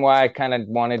another reason why I kind of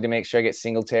wanted to make sure I get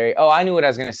Singletary. Oh, I knew what I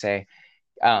was going to say.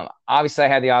 Obviously, I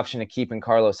had the option of keeping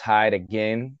Carlos Hyde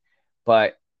again,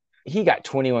 but he got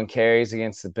 21 carries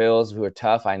against the Bills, who are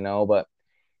tough, I know, but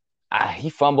he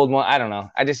fumbled one. I don't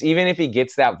know. Even if he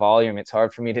gets that volume, it's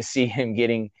hard for me to see him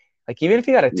getting, like, even if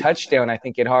he got a touchdown, I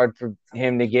think it's hard for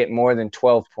him to get more than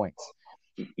 12 points.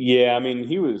 Yeah, I mean,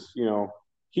 he was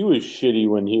shitty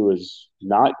when he was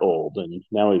not old, and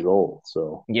now he's old.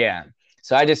 So Yeah.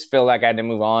 So I just feel like I had to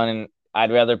move on, and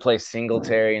I'd rather play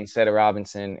Singletary instead of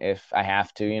Robinson if I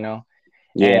have to, you know?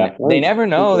 yeah, And they never I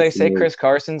think know. They that's the say move. Chris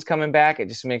Carson's coming back. It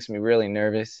just makes me really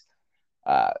nervous,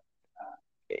 uh,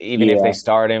 even if they Yeah,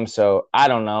 start him. So I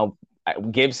don't know.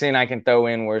 Gibson, I can throw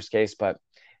in worst case, but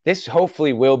this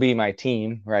hopefully will be my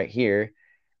team right here.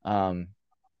 Um,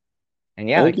 and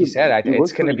I yeah, think like you said, you it's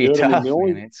look going to pretty be good. I mean, tough,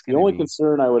 man. It's the going to only be.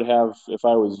 concern I would have if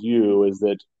I was you is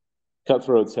that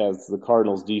Cutthroats has the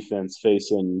Cardinals defense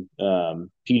facing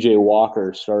PJ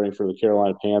Walker starting for the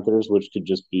Carolina Panthers, which could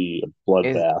just be a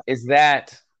bloodbath. Is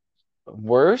that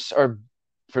worse or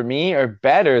for me or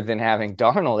better than having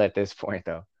Darnold at this point,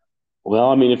 though? Well,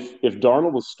 I mean, if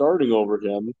Darnold was starting over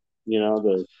him,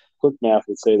 the quick math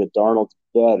would say that Darnold's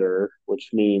better, which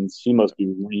means he must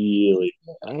be really.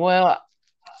 Well,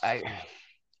 I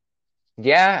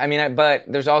yeah, I mean, but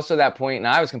there's also that point, and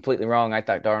I was completely wrong. I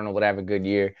thought Darnold would have a good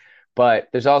year, but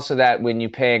there's also that when you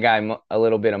pay a guy a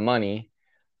little bit of money,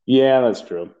 Yeah, that's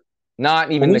true.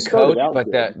 not And even he the started coach, out but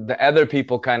good. the other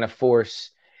people kind of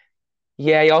force.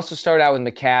 Yeah, he also started out with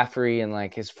McCaffrey and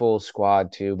like his full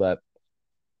squad too, but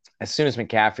as soon as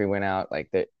McCaffrey went out, like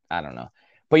that, I don't know.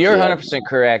 But you're Yeah. 100%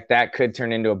 correct. That could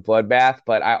turn into a bloodbath.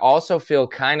 But I also feel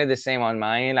kind of the same on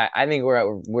my end. I think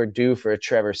we're due for a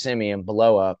Trevor Siemian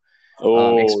blow up,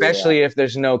 Oh yeah, especially if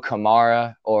there's no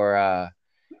Kamara or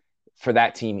for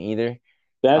that team either.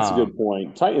 that's a good Um,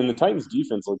 point. Titan the Titans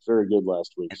defense looked very good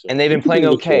last week, so and they've he been could be playing in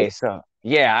good shape. okay. So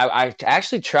yeah, I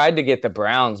actually tried to get the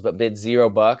Browns, but bid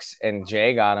 $0, and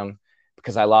Jay got them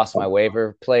because I lost my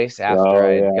waiver place after Oh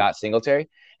I yeah. got Singletary.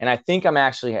 And I think I'm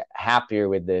actually happier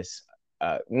with this.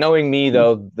 Knowing me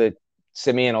though, the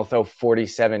Simeon will throw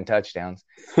 47 touchdowns.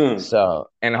 So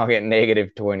and I'll get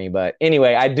negative 20. But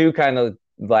anyway, I do kind of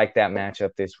like that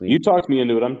matchup this You week. talked me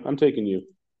into it. I'm taking you.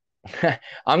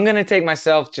 I'm gonna take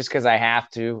myself just because I have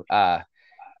to.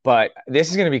 But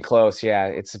this is going to be close. Yeah,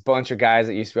 it's a bunch of guys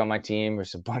that used to be on my team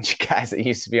versus a bunch of guys that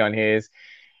used to be on his.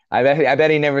 I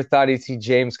bet he never thought he'd see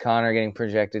James Conner getting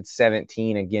projected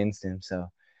 17 against him. So,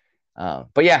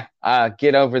 but yeah,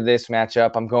 get over this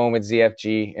matchup. I'm going with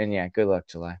ZFG, and yeah, good luck,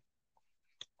 July.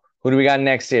 Who do we got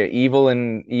next here? Evil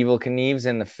Knieves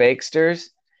and the Fakesters.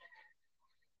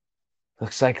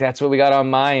 Looks like that's what we got on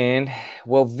my end.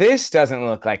 Well, this doesn't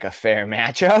look like a fair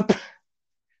matchup.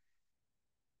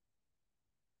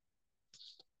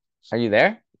 Are you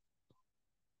there?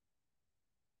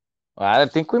 Well, I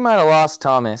think we might have lost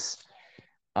Thomas.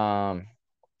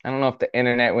 I don't know if the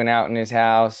internet went out in his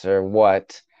house or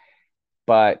what,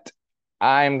 but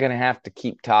I'm gonna have to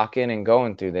keep talking and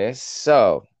going through this.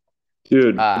 So,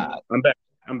 Dude, uh, I'm back.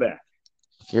 I'm back.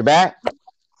 you're back?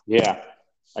 Yeah.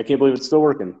 I can't believe it's still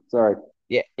working. Sorry.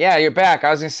 Yeah, you're back. I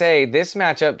was gonna say this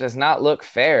matchup does not look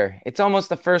fair. It's almost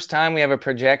the first time we have a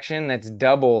projection that's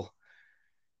double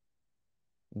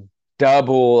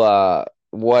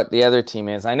what the other team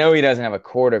is. I know he doesn't have a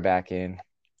quarterback in,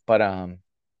 but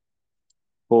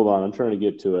Hold on. I'm trying to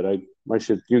get to it. My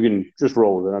shit, you can just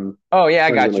roll with it. I'm oh yeah,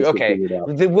 I trying to get got my you. shit Okay. figured out.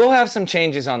 We'll have some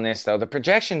changes on this though. The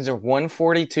projections are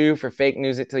 142 for fake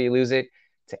news it till you lose it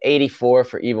to 84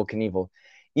 for Evil Knievel.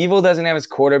 Evil doesn't have his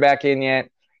quarterback in yet.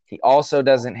 He also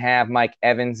doesn't have Mike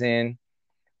Evans in.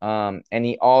 And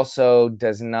he also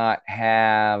does not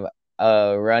have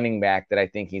a running back that I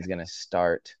think he's going to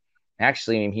start.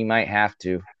 Actually, he might have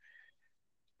to.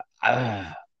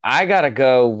 I gotta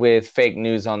go with fake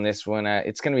news on this one.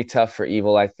 It's gonna be tough for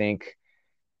Evil, I think.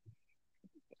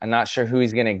 I'm not sure who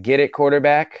he's gonna get at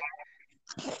quarterback,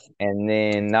 and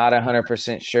then not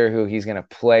 100% sure who he's gonna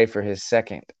play for his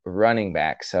second running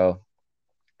back. So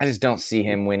I just don't see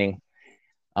him winning.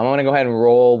 I'm gonna go ahead and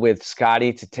roll with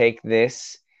Scotty to take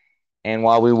this. And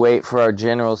while we wait for our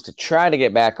generals to try to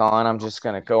get back on, I'm just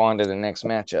gonna go on to the next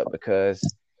matchup because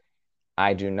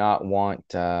I do not want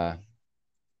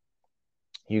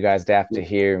you guys to have to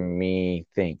hear me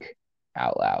think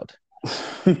out loud.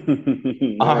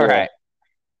 All right.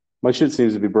 My shit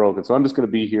seems to be broken, so I'm just going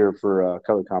to be here for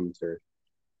color commentary.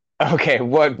 Okay.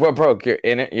 What broke? My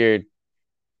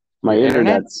Your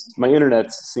internet?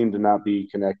 internets seem to not be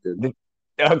connected.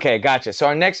 Okay, gotcha. So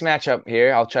our next matchup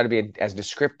here, I'll try to be as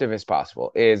descriptive as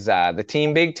possible, is the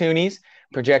Team Big Toonies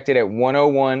projected at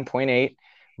 101.8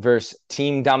 versus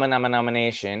Team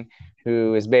Domination,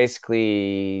 who is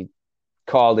basically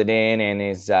called it in and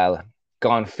is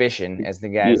gone fishing, as the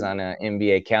guys on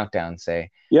NBA Countdown say.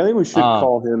 Yeah, I think we should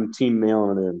call him Team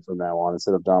Mailing It In from now on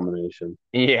instead of Domination.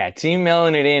 Yeah, Team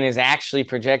Mailing It In is actually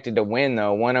projected to win,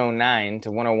 though, 109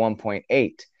 to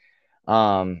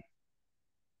 101.8.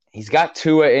 He's got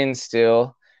Tua in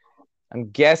still.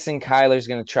 I'm guessing Kyler's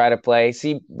going to try to play.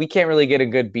 See, we can't really get a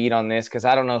good beat on this because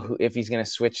I don't know if he's going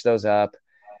to switch those up.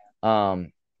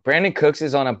 Brandon Cooks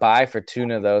is on a bye for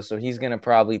Tuna, though, so he's going to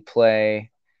probably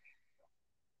play.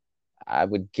 I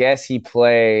would guess he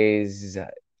plays.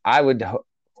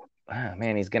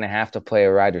 Man, he's going to have to play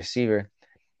a wide receiver.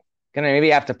 Going to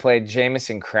maybe have to play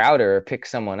Jamison Crowder or pick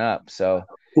someone up. So,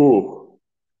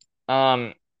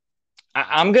 I'm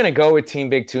going to go with Team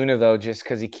Big Tuna, though, just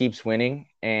because he keeps winning.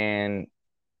 And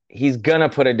he's going to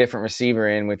put a different receiver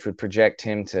in, which would project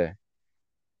him to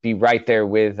be right there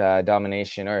with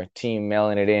Domination or Team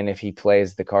Mailing It In if he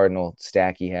plays the Cardinal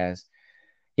stack he has.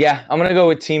 Yeah, I'm going to go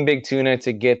with Team Big Tuna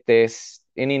to get this.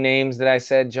 Any names that I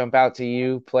said jump out to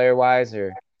you player-wise?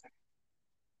 Or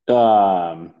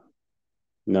No,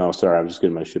 sorry. I'm just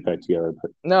getting my shit back together.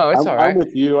 But no, it's all right. I'm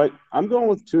with you. I'm going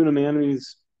with Tuna, man.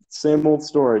 He's same old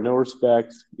story. No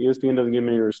respect. ESPN doesn't give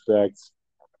me any respect.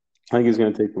 I think he's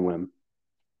going to take the win.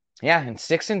 Yeah, and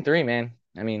 6-3, man.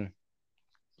 I mean,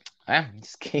 he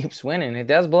just keeps winning. It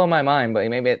does blow my mind, but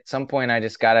maybe at some point I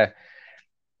just got to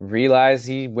realize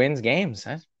he wins games.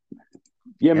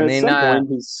 Yeah, man, at some point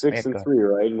he's 6-3,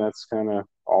 right? And that's kind of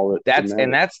all it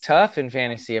that's tough in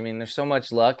fantasy. I mean, there's so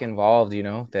much luck involved,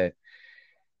 that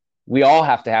we all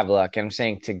have to have luck. And I'm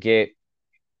saying to get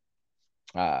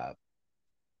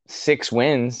 6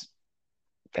 wins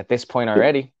at this point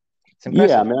already, it's impressive.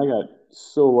 Yeah, man, I got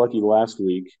so lucky last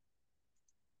week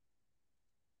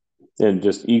and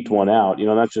just eked one out.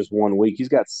 That's just 1 week. He's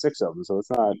got 6 of them, so it's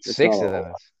not 6 of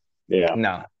them. Yeah.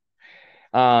 No.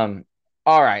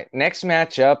 All right. Next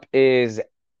matchup is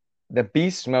the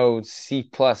Beast Mode C+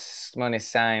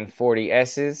 -sign 40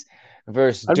 S's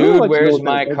versus Dude, Where's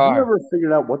My Car? Have you ever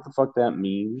figured out what the fuck that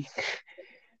means?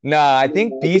 No, I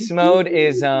think Beast Mode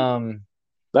is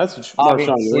that's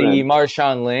obviously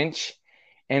Marshawn Lynch,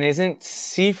 and isn't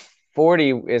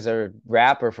C40 is a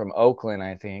rapper from Oakland,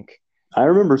 I think. I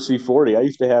remember C40. I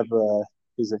used to have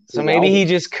his so maybe album. He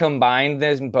just combined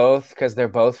them both because they're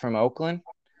both from Oakland.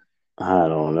 I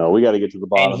don't know. We got to get to the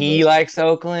bottom. And he likes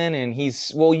Oakland, and he's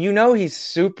he's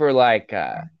super like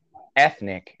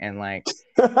ethnic and like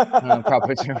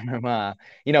proper term,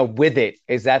 with it.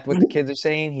 Is that what the kids are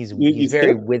saying? He's very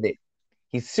hip. With it.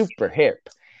 He's super hip.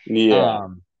 Yeah.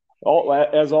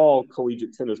 As all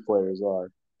collegiate tennis players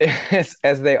are.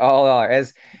 As they all are.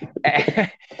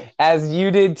 As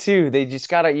you did too. You just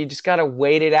gotta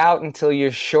wait it out until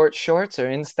your short shorts are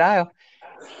in style.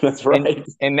 That's right.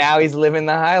 And now he's living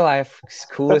the high life. He's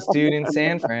coolest dude in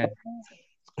San Fran.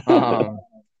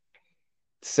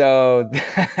 So,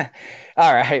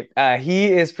 all right.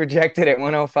 He is projected at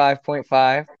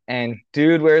 105.5. And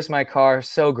Dude, Where's My Car?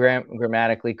 So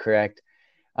grammatically correct.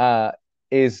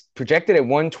 Is projected at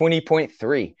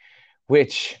 120.3,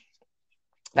 which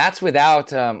that's without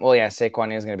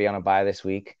Saquon is going to be on a bye this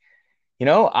week.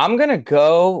 I'm going to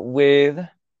go with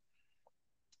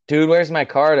Dude, Where's My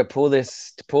Car to pull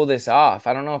this off.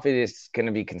 I don't know if it is going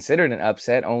to be considered an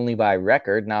upset only by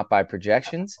record, not by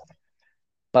projections.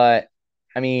 But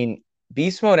I mean,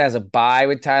 Beast Mode has a bye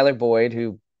with Tyler Boyd,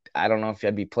 who I don't know if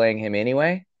I'd be playing him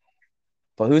anyway.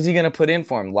 But who's he going to put in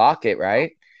for him? Lockett,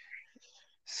 right?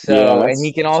 So, and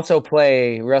he can also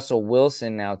play Russell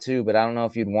Wilson now too, but I don't know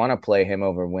if you'd want to play him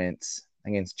over Wentz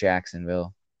against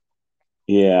Jacksonville.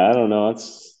 Yeah, I don't know.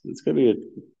 It's gonna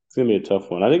be a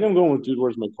tough one. I think I'm going with Dude,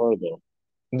 Where's My Car though.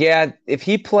 Yeah, if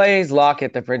he plays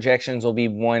Lockett, the projections will be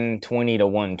 120 to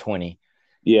 120.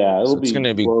 Yeah, So it'll it's be going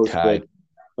to be close, but tied.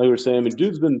 like we were saying, I mean,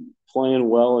 dude's been playing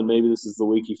well, and maybe this is the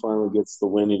week he finally gets the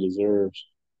win he deserves.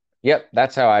 Yep,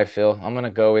 that's how I feel. I'm going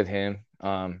to go with him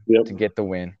Yep. to get the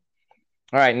win.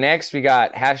 All right, next we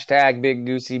got hashtag Big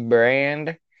Goosey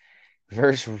Brand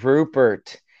versus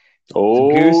Rupert. It's Oh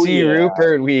Goosey yeah.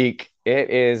 Rupert week. It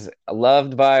is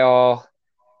loved by all,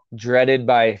 dreaded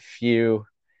by few,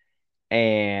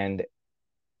 and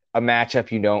a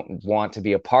matchup you don't want to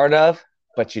be a part of,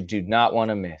 but you do not want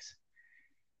to miss.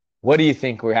 What do you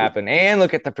think will happen? And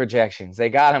look at the projections. They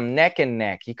got him neck and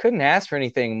neck. You couldn't ask for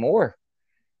anything more.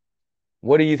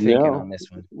 What are you thinking on No.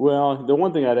 this one? Well, the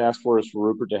one thing I'd ask for is for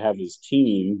Rupert to have his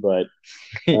team, but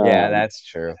Yeah, um, that's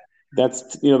true.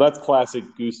 that's classic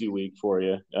Goosey week for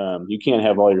you. You can't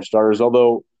have all your starters.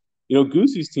 Although,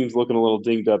 Goosey's team's looking a little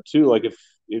dinged up too. Like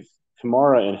if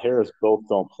Kamara and Harris both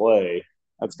don't play,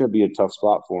 that's going to be a tough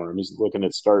spot for him. He's looking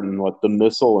at starting the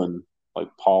Missile and like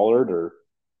Pollard, or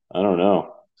I don't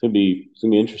know. It's gonna be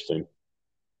interesting.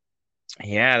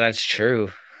 Yeah, that's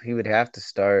true. He would have to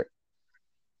start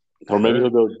Or maybe he'll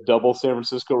Kurt. go double San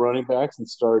Francisco running backs and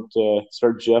start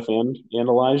Jeff and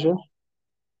Elijah.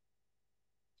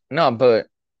 No, but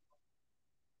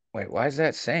wait, why is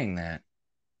that saying that?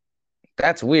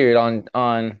 That's weird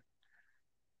on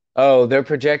oh, they're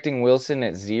projecting Wilson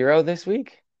at 0 this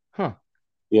week? Huh.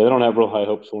 Yeah, they don't have real high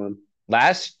hopes for him.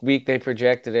 Last week they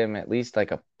projected him at least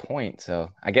like a point, so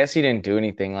I guess he didn't do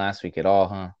anything last week at all,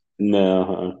 huh?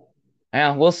 No.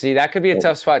 Yeah, we'll see. That could be a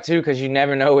tough spot too, because you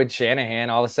never know with Shanahan.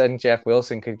 All of a sudden, Jeff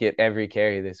Wilson could get every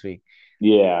carry this week.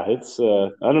 Yeah, it's I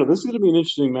don't know. This is going to be an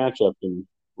interesting matchup, and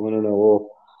I don't know.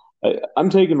 I'm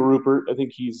taking Rupert. I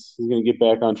think he's going to get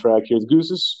back on track here. The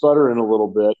Goose is sputtering a little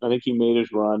bit. I think he made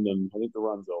his run, and I think the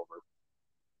run's over.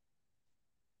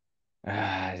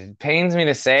 It pains me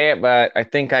to say it, but I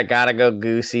think I gotta go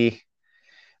Goosey.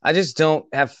 I just don't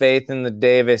have faith in the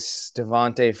Davis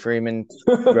Devontae Freeman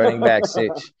running back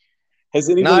sitch. Has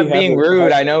anybody Not had being the?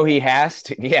 rude, I know he has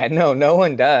to. Yeah, no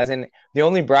one does. And the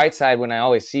only bright side when I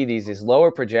always see these is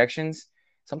lower projections.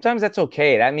 Sometimes that's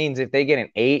okay. That means if they get an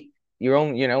 8, you're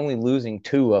only losing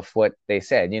 2 of what they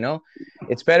said.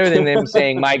 It's better than them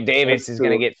saying Mike Davis That's is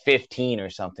going to true. get 15 or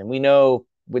something. We know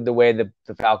with the way the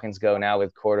Falcons go now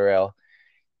with Cordarrelle,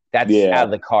 that's out Yeah,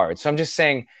 of the cards. So I'm just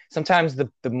saying sometimes the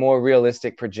more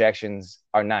realistic projections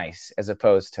are nice as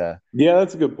opposed to yeah.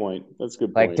 That's a good point. That's a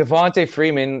good like point. Devontae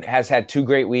Freeman has had 2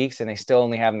 great weeks and they still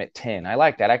only have him at 10. I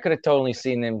like that. I could have totally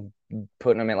seen them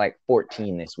putting him at like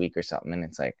 14 this week or something. And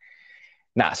it's like,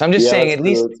 nah. So I'm just Yeah, saying that's at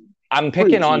least true. It's I'm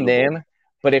pretty picking on achievable. them.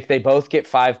 But if they both get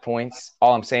 5 points,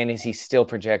 all I'm saying is he's still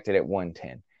projected at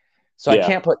 110. So I Yeah,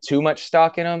 can't put too much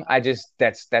stock in him.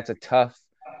 That's a tough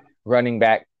running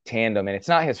back tandem. And it's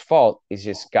not his fault. He's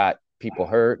just got people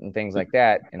hurt and things like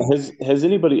that. And Has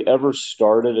anybody ever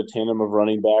started a tandem of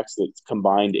running backs that's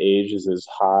combined age is as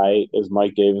high as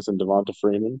Mike Davis and Devonta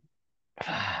Freeman?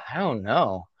 I don't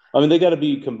know. I mean, they got to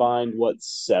be combined, what,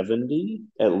 70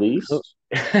 at Who, least?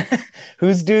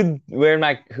 who's dude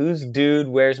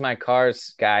wears my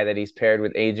car's guy that he's paired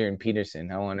with Adrian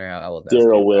Peterson? I wonder how old those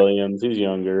Daryl dudes are. Williams, he's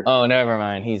younger. Oh, never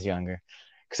mind. He's younger.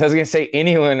 Because I was gonna say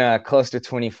anyone close to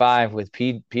 25 with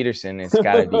Peterson, it's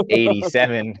got to be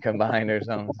 87 combined or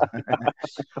something.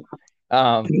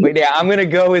 But yeah, I'm gonna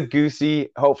go with Goosey.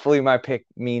 Hopefully, my pick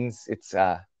means it's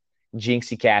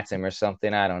Jinxie cats him or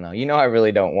something. I don't know. I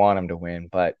really don't want him to win,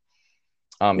 but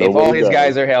if all Nobody his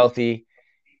guys does. are healthy,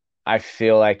 I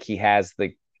feel like he has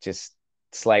the just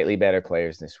slightly better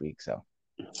players this week. So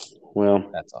Well,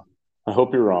 that's all. I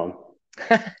hope you're wrong.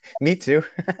 Me too.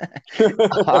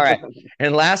 All right.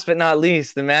 And last but not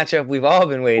least, the matchup we've all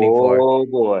been waiting for, Oh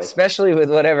boy. especially with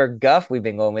whatever guff we've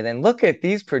been going with. And look at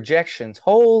these projections.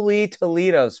 Holy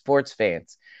Toledo, sports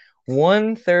fans.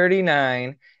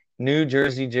 139 New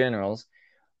Jersey Generals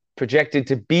projected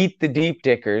to beat the Deep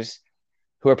Dickers,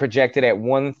 who are projected at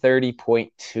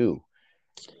 130.2.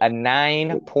 A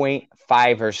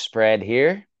 9.5er spread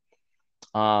here.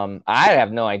 I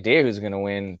have no idea who's going to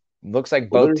win. Looks like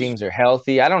Well, both teams are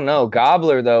healthy. I don't know.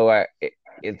 Gobbler, though,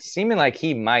 it's seeming like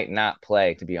he might not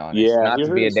play, to be honest. yeah, Not he to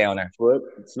hurt be a his downer. foot.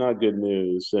 It's not good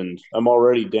news, and I'm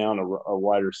already down a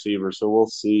wide receiver, so we'll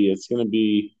see. It's going to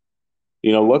be,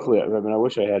 luckily, I mean, I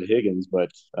wish I had Higgins,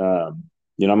 but I'm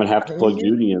going to have to plug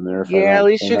Judy in there if I Yeah, at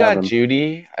least don't you have got him.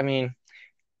 Judy. I mean,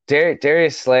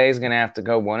 Darius Slay is going to have to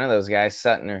go one of those guys,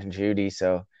 Sutton or Judy.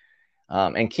 So,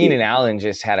 and Keenan Allen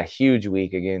just had a huge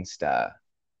week against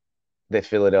the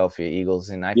Philadelphia Eagles,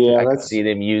 and Yeah, I could see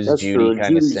them use that's true. Judy And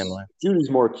kind of Judy's similar. Judy's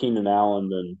more Keenan Allen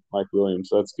than Mike Williams,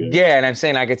 so that's good. Yeah, and I'm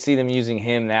saying I could see them using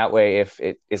him that way if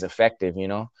it is effective.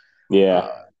 Yeah,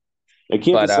 Uh, I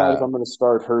can't But decide if I'm going to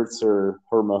start Hurts or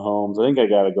Mahomes. I think I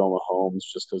got to go Mahomes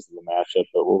just because of the matchup,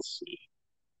 but we'll see.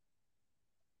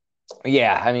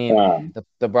 yeah, I mean, Um,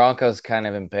 the Broncos kind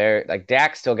of impaired. Like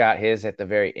Dak still got his at the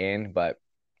very end, but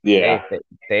yeah,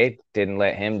 they didn't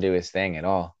let him do his thing at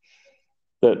all.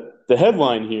 the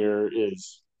headline here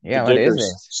is the Yeah, what is Dickers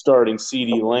this? starting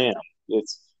CD Lamb.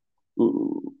 It's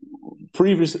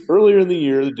earlier in the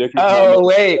year, the Dickers might make Oh a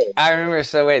wait, trade. I remember.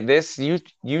 So wait, this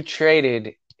you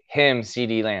traded him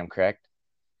CD Lamb, correct?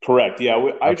 Correct. Yeah,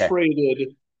 I Okay.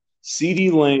 traded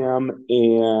CD Lamb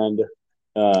and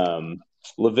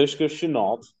Laviska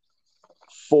Shenault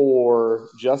for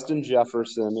Justin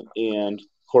Jefferson and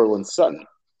Cortland Sutton.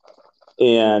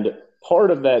 And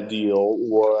part of that deal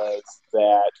was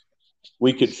that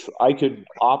I could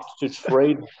opt to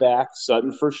trade back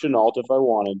Sutton for Chenault if I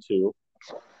wanted to,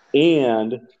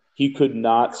 and he could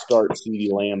not start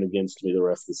CeeDee Lamb against me the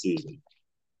rest of the season.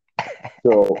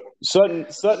 So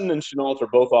Sutton and Chenault are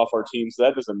both off our team, so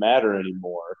that doesn't matter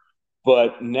anymore.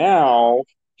 But now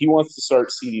he wants to start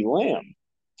CeeDee Lamb,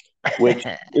 which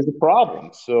is a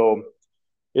problem. So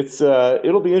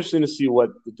it'll be interesting to see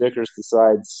what the Dickers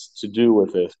decides to do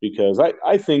with this, because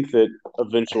I think that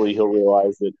eventually he'll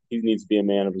realize that he needs to be a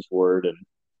man of his word and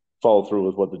follow through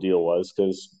with what the deal was,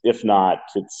 because if not,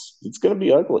 it's going to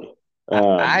be ugly.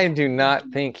 I do not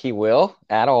think he will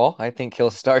at all. I think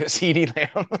he'll start CD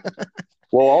Lamb.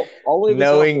 Well, I'll lay this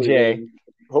out Knowing for you Jay. then.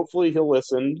 Hopefully he'll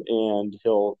listen and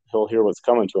he'll hear what's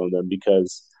coming to him then,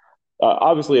 because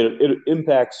obviously it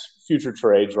impacts future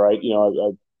trades, right? You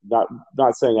know,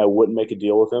 not saying I wouldn't make a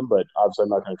deal with him, but obviously I'm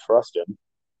not going to trust him.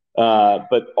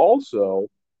 But also,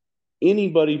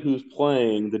 anybody who's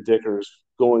playing the Dickers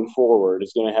going forward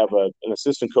is going to have an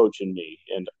assistant coach in me,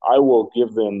 and I will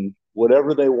give them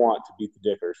whatever they want to beat the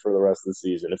Dickers for the rest of the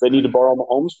season. If they need to borrow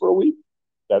Mahomes for a week,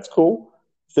 that's cool.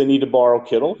 If they need to borrow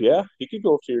Kittle, yeah, he could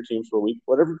go to your team for a week.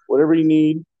 Whatever you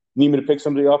need. Need me to pick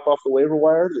somebody off the waiver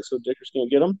wire so Dickers can't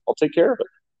get them? I'll take care of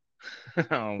it.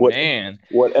 Oh What man.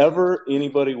 whatever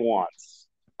anybody wants,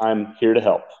 I'm here to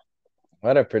help.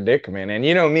 What a predicament. And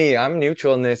you know me, I'm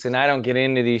neutral in this and I don't get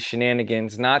into these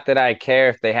shenanigans. Not that I care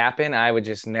if they happen. I would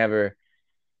just never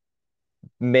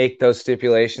make those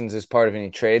stipulations as part of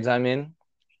any trades I'm in.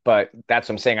 But that's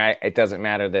what I'm saying. It doesn't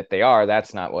matter that they are.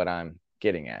 That's not what I'm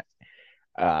getting at.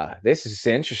 This is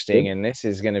interesting and this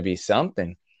is going to be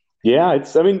something. Yeah,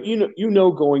 I mean,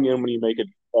 going in when you make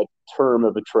a term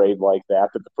of a trade like that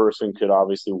the person could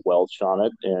obviously welch on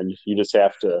it, and you just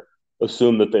have to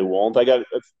assume that they won't. I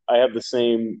have the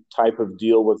same type of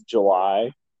deal with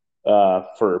July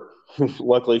for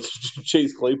luckily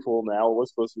Chase Claypool now. It was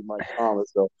supposed to be Mike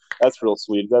Thomas, so that's real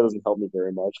sweet. That doesn't help me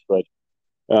very much, but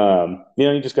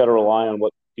you just got to rely on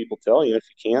what people tell you. If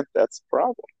you can't, that's the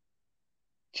problem.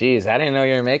 Geez, I didn't know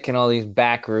you were making all these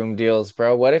backroom deals,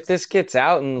 bro. What if this gets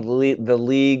out and the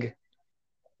league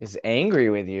is angry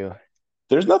with you?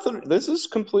 There's nothing. This is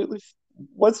completely.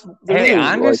 Hey,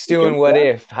 I'm just doing what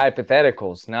if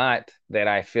hypotheticals, not that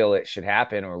I feel it should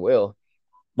happen or will.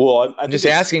 Well, I'm just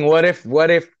asking, what if?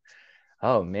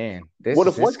 Oh man, this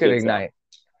could ignite.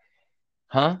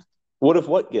 Huh? What if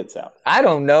what gets out? I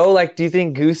don't know. Like, do you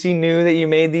think Goosey knew that you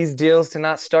made these deals to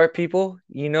not start people?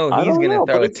 You know, he's gonna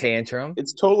throw a tantrum.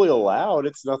 It's totally allowed.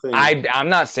 It's nothing. I'm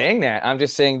not saying that. I'm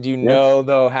just saying, do you know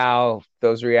though how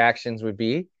those reactions would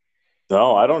be?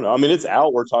 No, I don't know. I mean, it's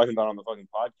out. We're talking about on the fucking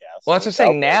podcast. Well, that's what I'm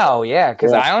saying now, yeah,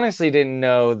 because I honestly didn't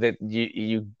know that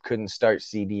you couldn't start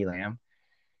CD Lamb.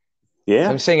 Yeah, so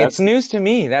I'm saying it's news to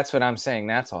me. That's what I'm saying.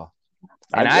 That's all.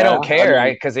 And I don't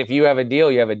care, because if you have a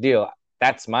deal, you have a deal.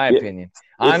 That's my opinion.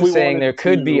 I'm saying there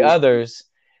could be others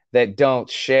that don't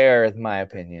share my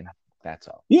opinion. That's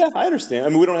all. Yeah, I understand. I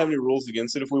mean, we don't have any rules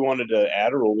against it. If we wanted to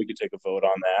add a rule, we could take a vote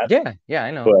on that. Yeah,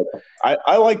 I know. But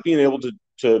I like being able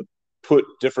to put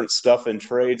different stuff in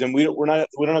trades, and we don't have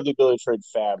the ability to trade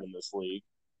fab in this league.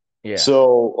 Yeah.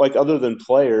 So, like, other than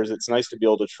players, it's nice to be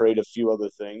able to trade a few other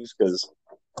things, because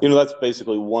that's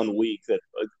basically 1 week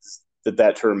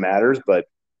that term matters. But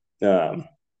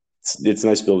it's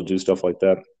nice to be able to do stuff like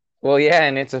that. Well, yeah,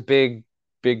 and it's a big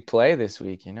play this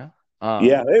week, Yeah,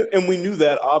 and we knew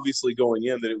that obviously going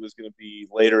in that it was going to be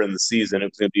later in the season. It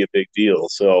was going to be a big deal.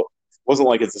 So it wasn't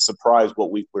like it's a surprise what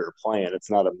week we were playing.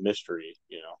 It's not a mystery,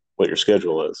 what your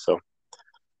schedule is. So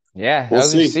yeah, we'll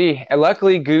see. And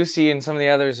luckily, Goosey and some of the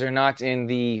others are not in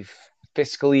the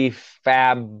fiscally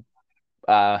fab,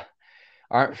 aren't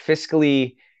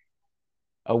fiscally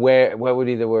aware. What would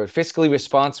be the word? Fiscally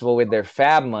responsible with their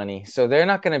fab money. So they're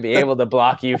not going to be able to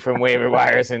block you from waiver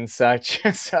wires and such.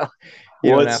 So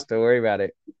you don't have to worry about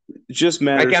it. It just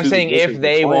matters. Like I'm saying, if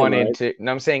they wanted to,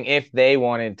 I'm saying if they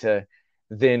wanted to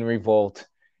then revolt,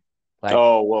 Like,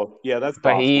 Oh, well, yeah, that's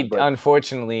but possible. But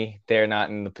unfortunately, they're not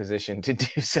in the position to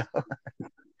do so.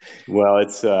 well,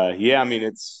 it's yeah. I mean,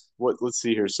 it's what. Let's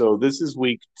see here. So this is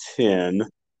week 10,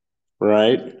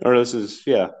 right? Or this is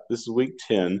week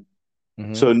 10.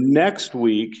 Mm-hmm. So next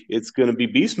week it's going to be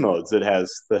Beast Modes that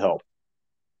has the help,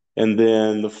 and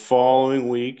then the following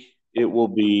week it will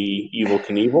be Evil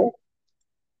Knievel,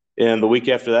 and the week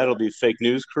after that it'll be Fake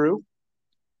News Crew,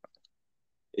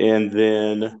 and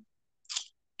then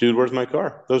Dude, Where's My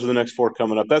Car? Those are the next four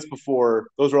coming up. Those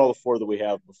are all the four that we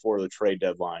have before the trade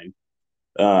deadline.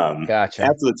 Gotcha.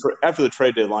 After the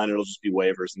trade deadline, it'll just be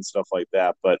waivers and stuff like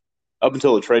that. But up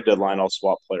until the trade deadline, I'll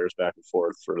swap players back and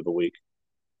forth for the week.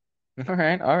 All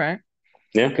right. All right.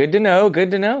 Yeah. Good to know.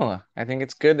 Good to know. I think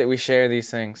it's good that we share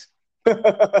these things. I'm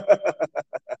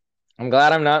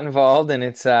glad I'm not involved and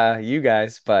it's you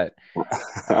guys, but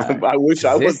I wish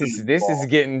I wasn't this is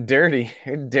involved. getting dirty.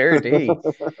 Dirty.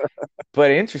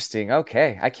 But interesting.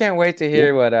 Okay. I can't wait to Yeah.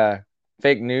 hear what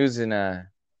fake news and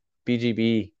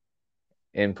BGB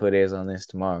input is on this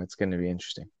tomorrow. It's going to be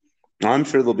interesting. I'm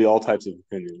sure there'll be all types of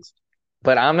opinions.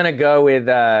 But I'm going to go with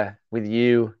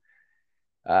you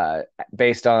uh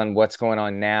based on what's going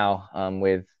on now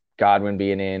with Godwin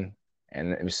being in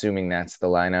and assuming that's the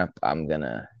lineup. I'm going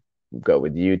to go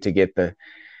with you to get the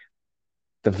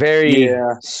very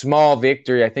Yeah. small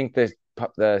victory. I think the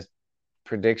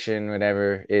prediction,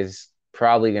 whatever, is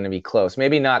probably going to be close.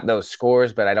 Maybe not those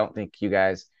scores, but I don't think you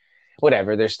guys,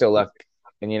 whatever, there's still luck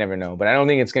and you never know. But I don't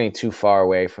think it's going to be too far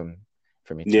away from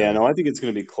each Yeah, other. no, I think it's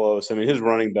going to be close. I mean, his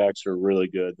running backs are really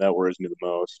good. That worries me the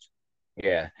most.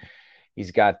 Yeah.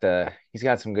 He's got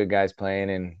some good guys playing,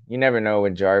 and you never know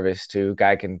with Jarvis too.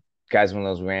 Guys one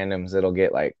of those randoms that'll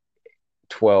get like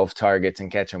 12 targets and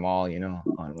catch them all, on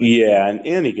like Yeah,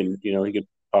 and he can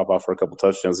pop off for a couple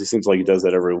touchdowns. He seems like he does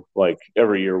that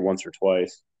every year, once or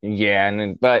twice.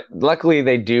 yeah, but luckily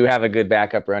they do have a good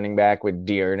backup running back with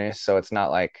Dearness, so it's not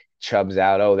like Chubb's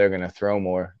out. Oh, they're gonna throw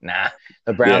more. Nah,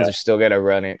 the Browns Yeah, are still gonna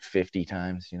run it 50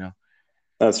 times.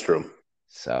 that's true.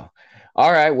 So,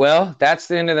 all right, well, that's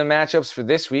the end of the matchups for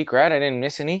this week, right? I didn't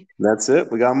miss any. That's it.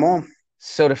 We got them all.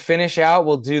 So to finish out,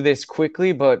 we'll do this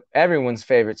quickly, but everyone's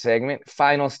favorite segment,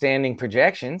 final standing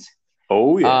projections.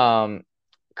 Oh yeah.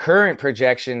 Current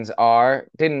projections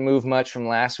didn't move much from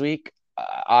last week.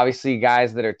 Obviously,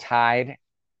 guys that are tied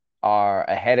are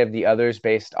ahead of the others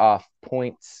based off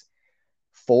points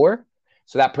 4.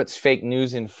 So that puts Fake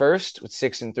News in first with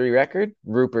 6-3 record.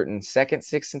 Rupert in second,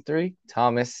 6-3.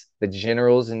 Thomas, the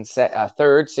Generals in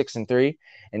third, 6-3,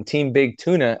 and Team Big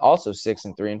Tuna also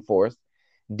 6-3 and fourth.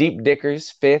 Deep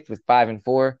Dickers fifth with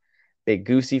 5-4. Big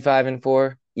Goosey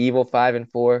 5-4. Evil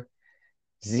 5-4.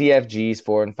 ZFG's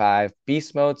 4-5.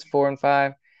 Beast Mode's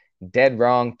 4-5. Dead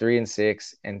Wrong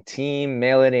 3-6. And Team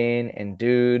Mail It In and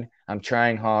Dude, I'm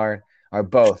Trying Hard are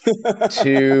both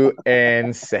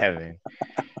 2-7.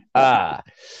 Now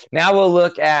we'll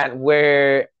look at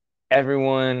where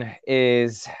everyone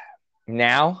is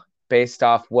now based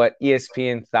off what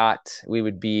ESPN thought we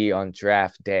would be on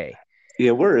draft day.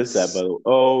 Yeah, where is that, by the way?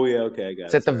 Oh, yeah, okay, I got it.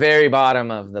 It's at the very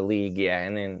bottom of the league, yeah.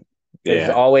 And then there's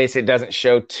Yeah. always, it doesn't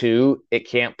show 2. It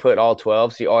can't put all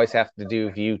 12, so you always have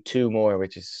to view 2 more,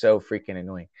 which is so freaking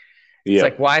annoying. It's Yeah.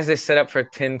 like, why is this set up for a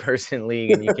 10-person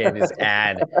league and you can't just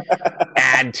add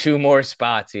 2 more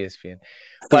spots, ESPN?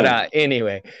 But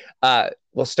anyway,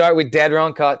 we'll start with Dead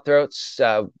Wrong Cutthroats.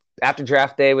 After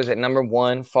draft day was at number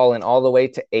 1, falling all the way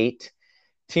to 8.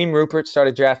 Team Rupert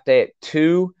started draft day at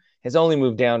 2, has only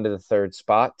moved down to the 3rd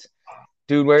spot.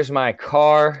 Dude, Where's My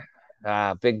Car?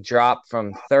 Big drop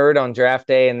from 3rd on draft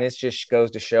day, and this just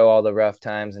goes to show all the rough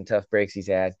times and tough breaks he's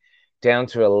had. Down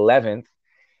to 11th.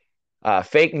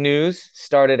 Fake News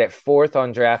started at 4th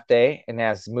on draft day and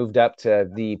has moved up to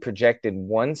the projected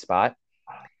 1 spot.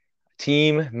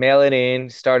 Team Mail It In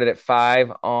started at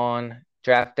 5 on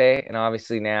draft day and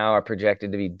obviously now are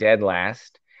projected to be dead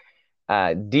last.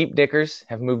 Deep Dickers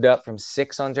have moved up from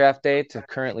 6 on draft day to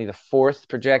currently the 4th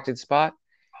projected spot.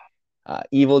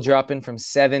 Evil dropping from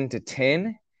 7 to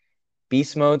 10.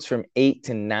 Beast Mode's from 8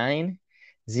 to 9.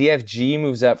 ZFG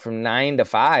moves up from 9 to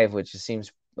 5, which just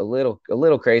seems a little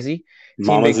crazy.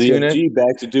 Mama ZFG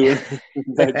back to doing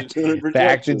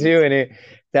back to doing it.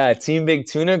 Team Big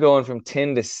Tuna going from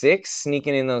 10 to 6,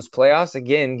 sneaking in those playoffs.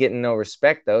 Again, getting no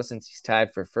respect, though, since he's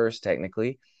tied for first,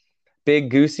 technically. Big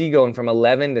Goosey going from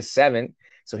 11 to 7,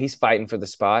 so he's fighting for the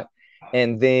spot.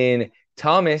 And then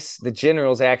Thomas, the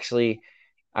Generals, actually,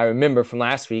 I remember from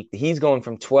last week, he's going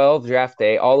from 12 draft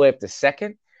day all the way up to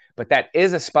 2nd. But that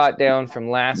is a spot down from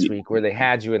last week where they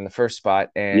had you in the first spot,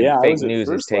 and Fake News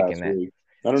has taken that.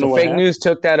 I don't so know what Fake happened. News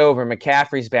took that over.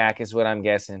 McCaffrey's back is what I'm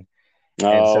guessing.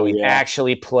 And so Oh he yeah.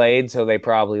 actually played. So they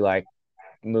probably like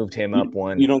moved him up You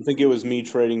one. don't think it was me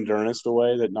trading Durnest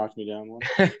away that knocked me down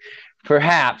one?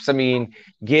 Perhaps. I mean,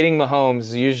 getting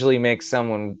Mahomes usually makes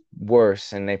someone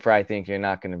worse, and they probably think you're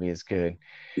not going to be as good.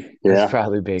 That's Yeah,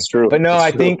 probably big. it's true. But no, It's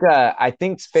I true.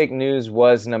 think fake news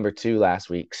was number 2 last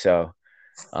week. So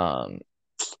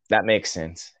that makes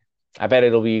sense. I bet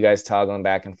it'll be you guys toggling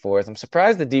back and forth. I'm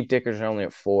surprised the deep dickers are only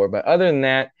at 4, but other than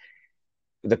that,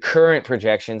 the current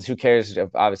projections, who cares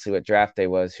obviously what draft day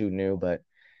was, who knew, but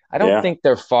I don't Yeah. think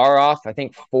they're far off. I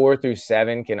think 4 through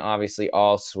 7 can obviously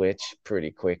all switch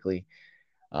pretty quickly.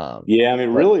 Yeah, I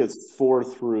mean, But really, it's 4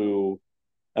 through.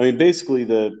 I mean, basically,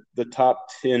 the top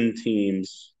 10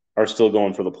 teams are still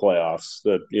going for the playoffs.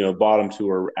 The bottom 2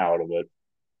 are out of it.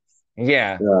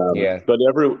 yeah, yeah, But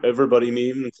everybody,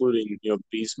 even including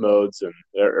beast modes, and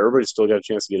everybody's still got a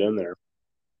chance to get in there.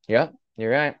 yeah,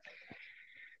 you're right.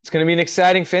 It's going to be an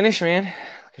exciting finish, man.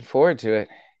 Looking forward to it.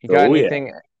 You got Oh yeah.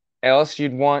 anything else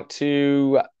you'd want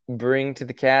to bring to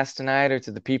the cast tonight or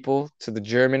to the people, to the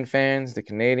German fans, the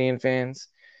Canadian fans?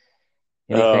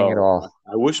 Anything at Oh, all?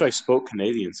 I wish I spoke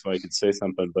Canadian so I could say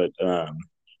something, but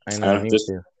I know, me just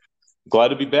too. glad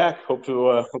to be back. Hope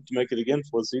to make it again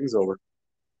before the season's over.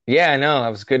 Yeah, I know.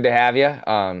 It was good to have you.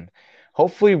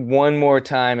 Hopefully one more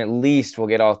time at least we'll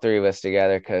get all 3 of us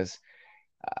together because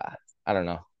I don't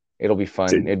know. It'll be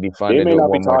fun. It'd be fun They to may do it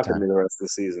not be one more talking to time. me the rest of the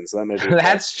season, so that may be a plus.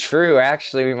 That's true.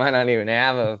 Actually, we might not even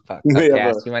have a We have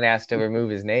cast. We might ask to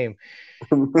remove his name.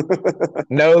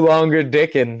 No longer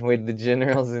dicking with the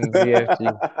generals in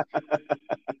ZFG.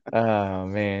 Oh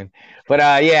man.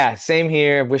 But yeah, same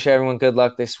here. Wish everyone good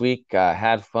luck this week.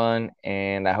 Had fun,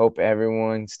 and I hope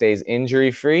everyone stays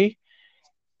injury free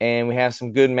and we have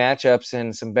some good matchups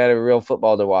and some better real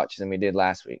football to watch than we did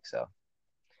last week. So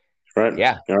Right.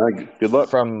 yeah. All right. Good luck.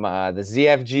 From the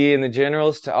ZFG and the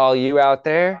generals to all you out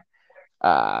there,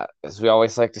 as we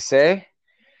always like to say,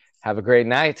 have a great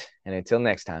night, and until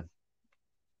next time.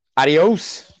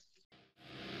 Adios.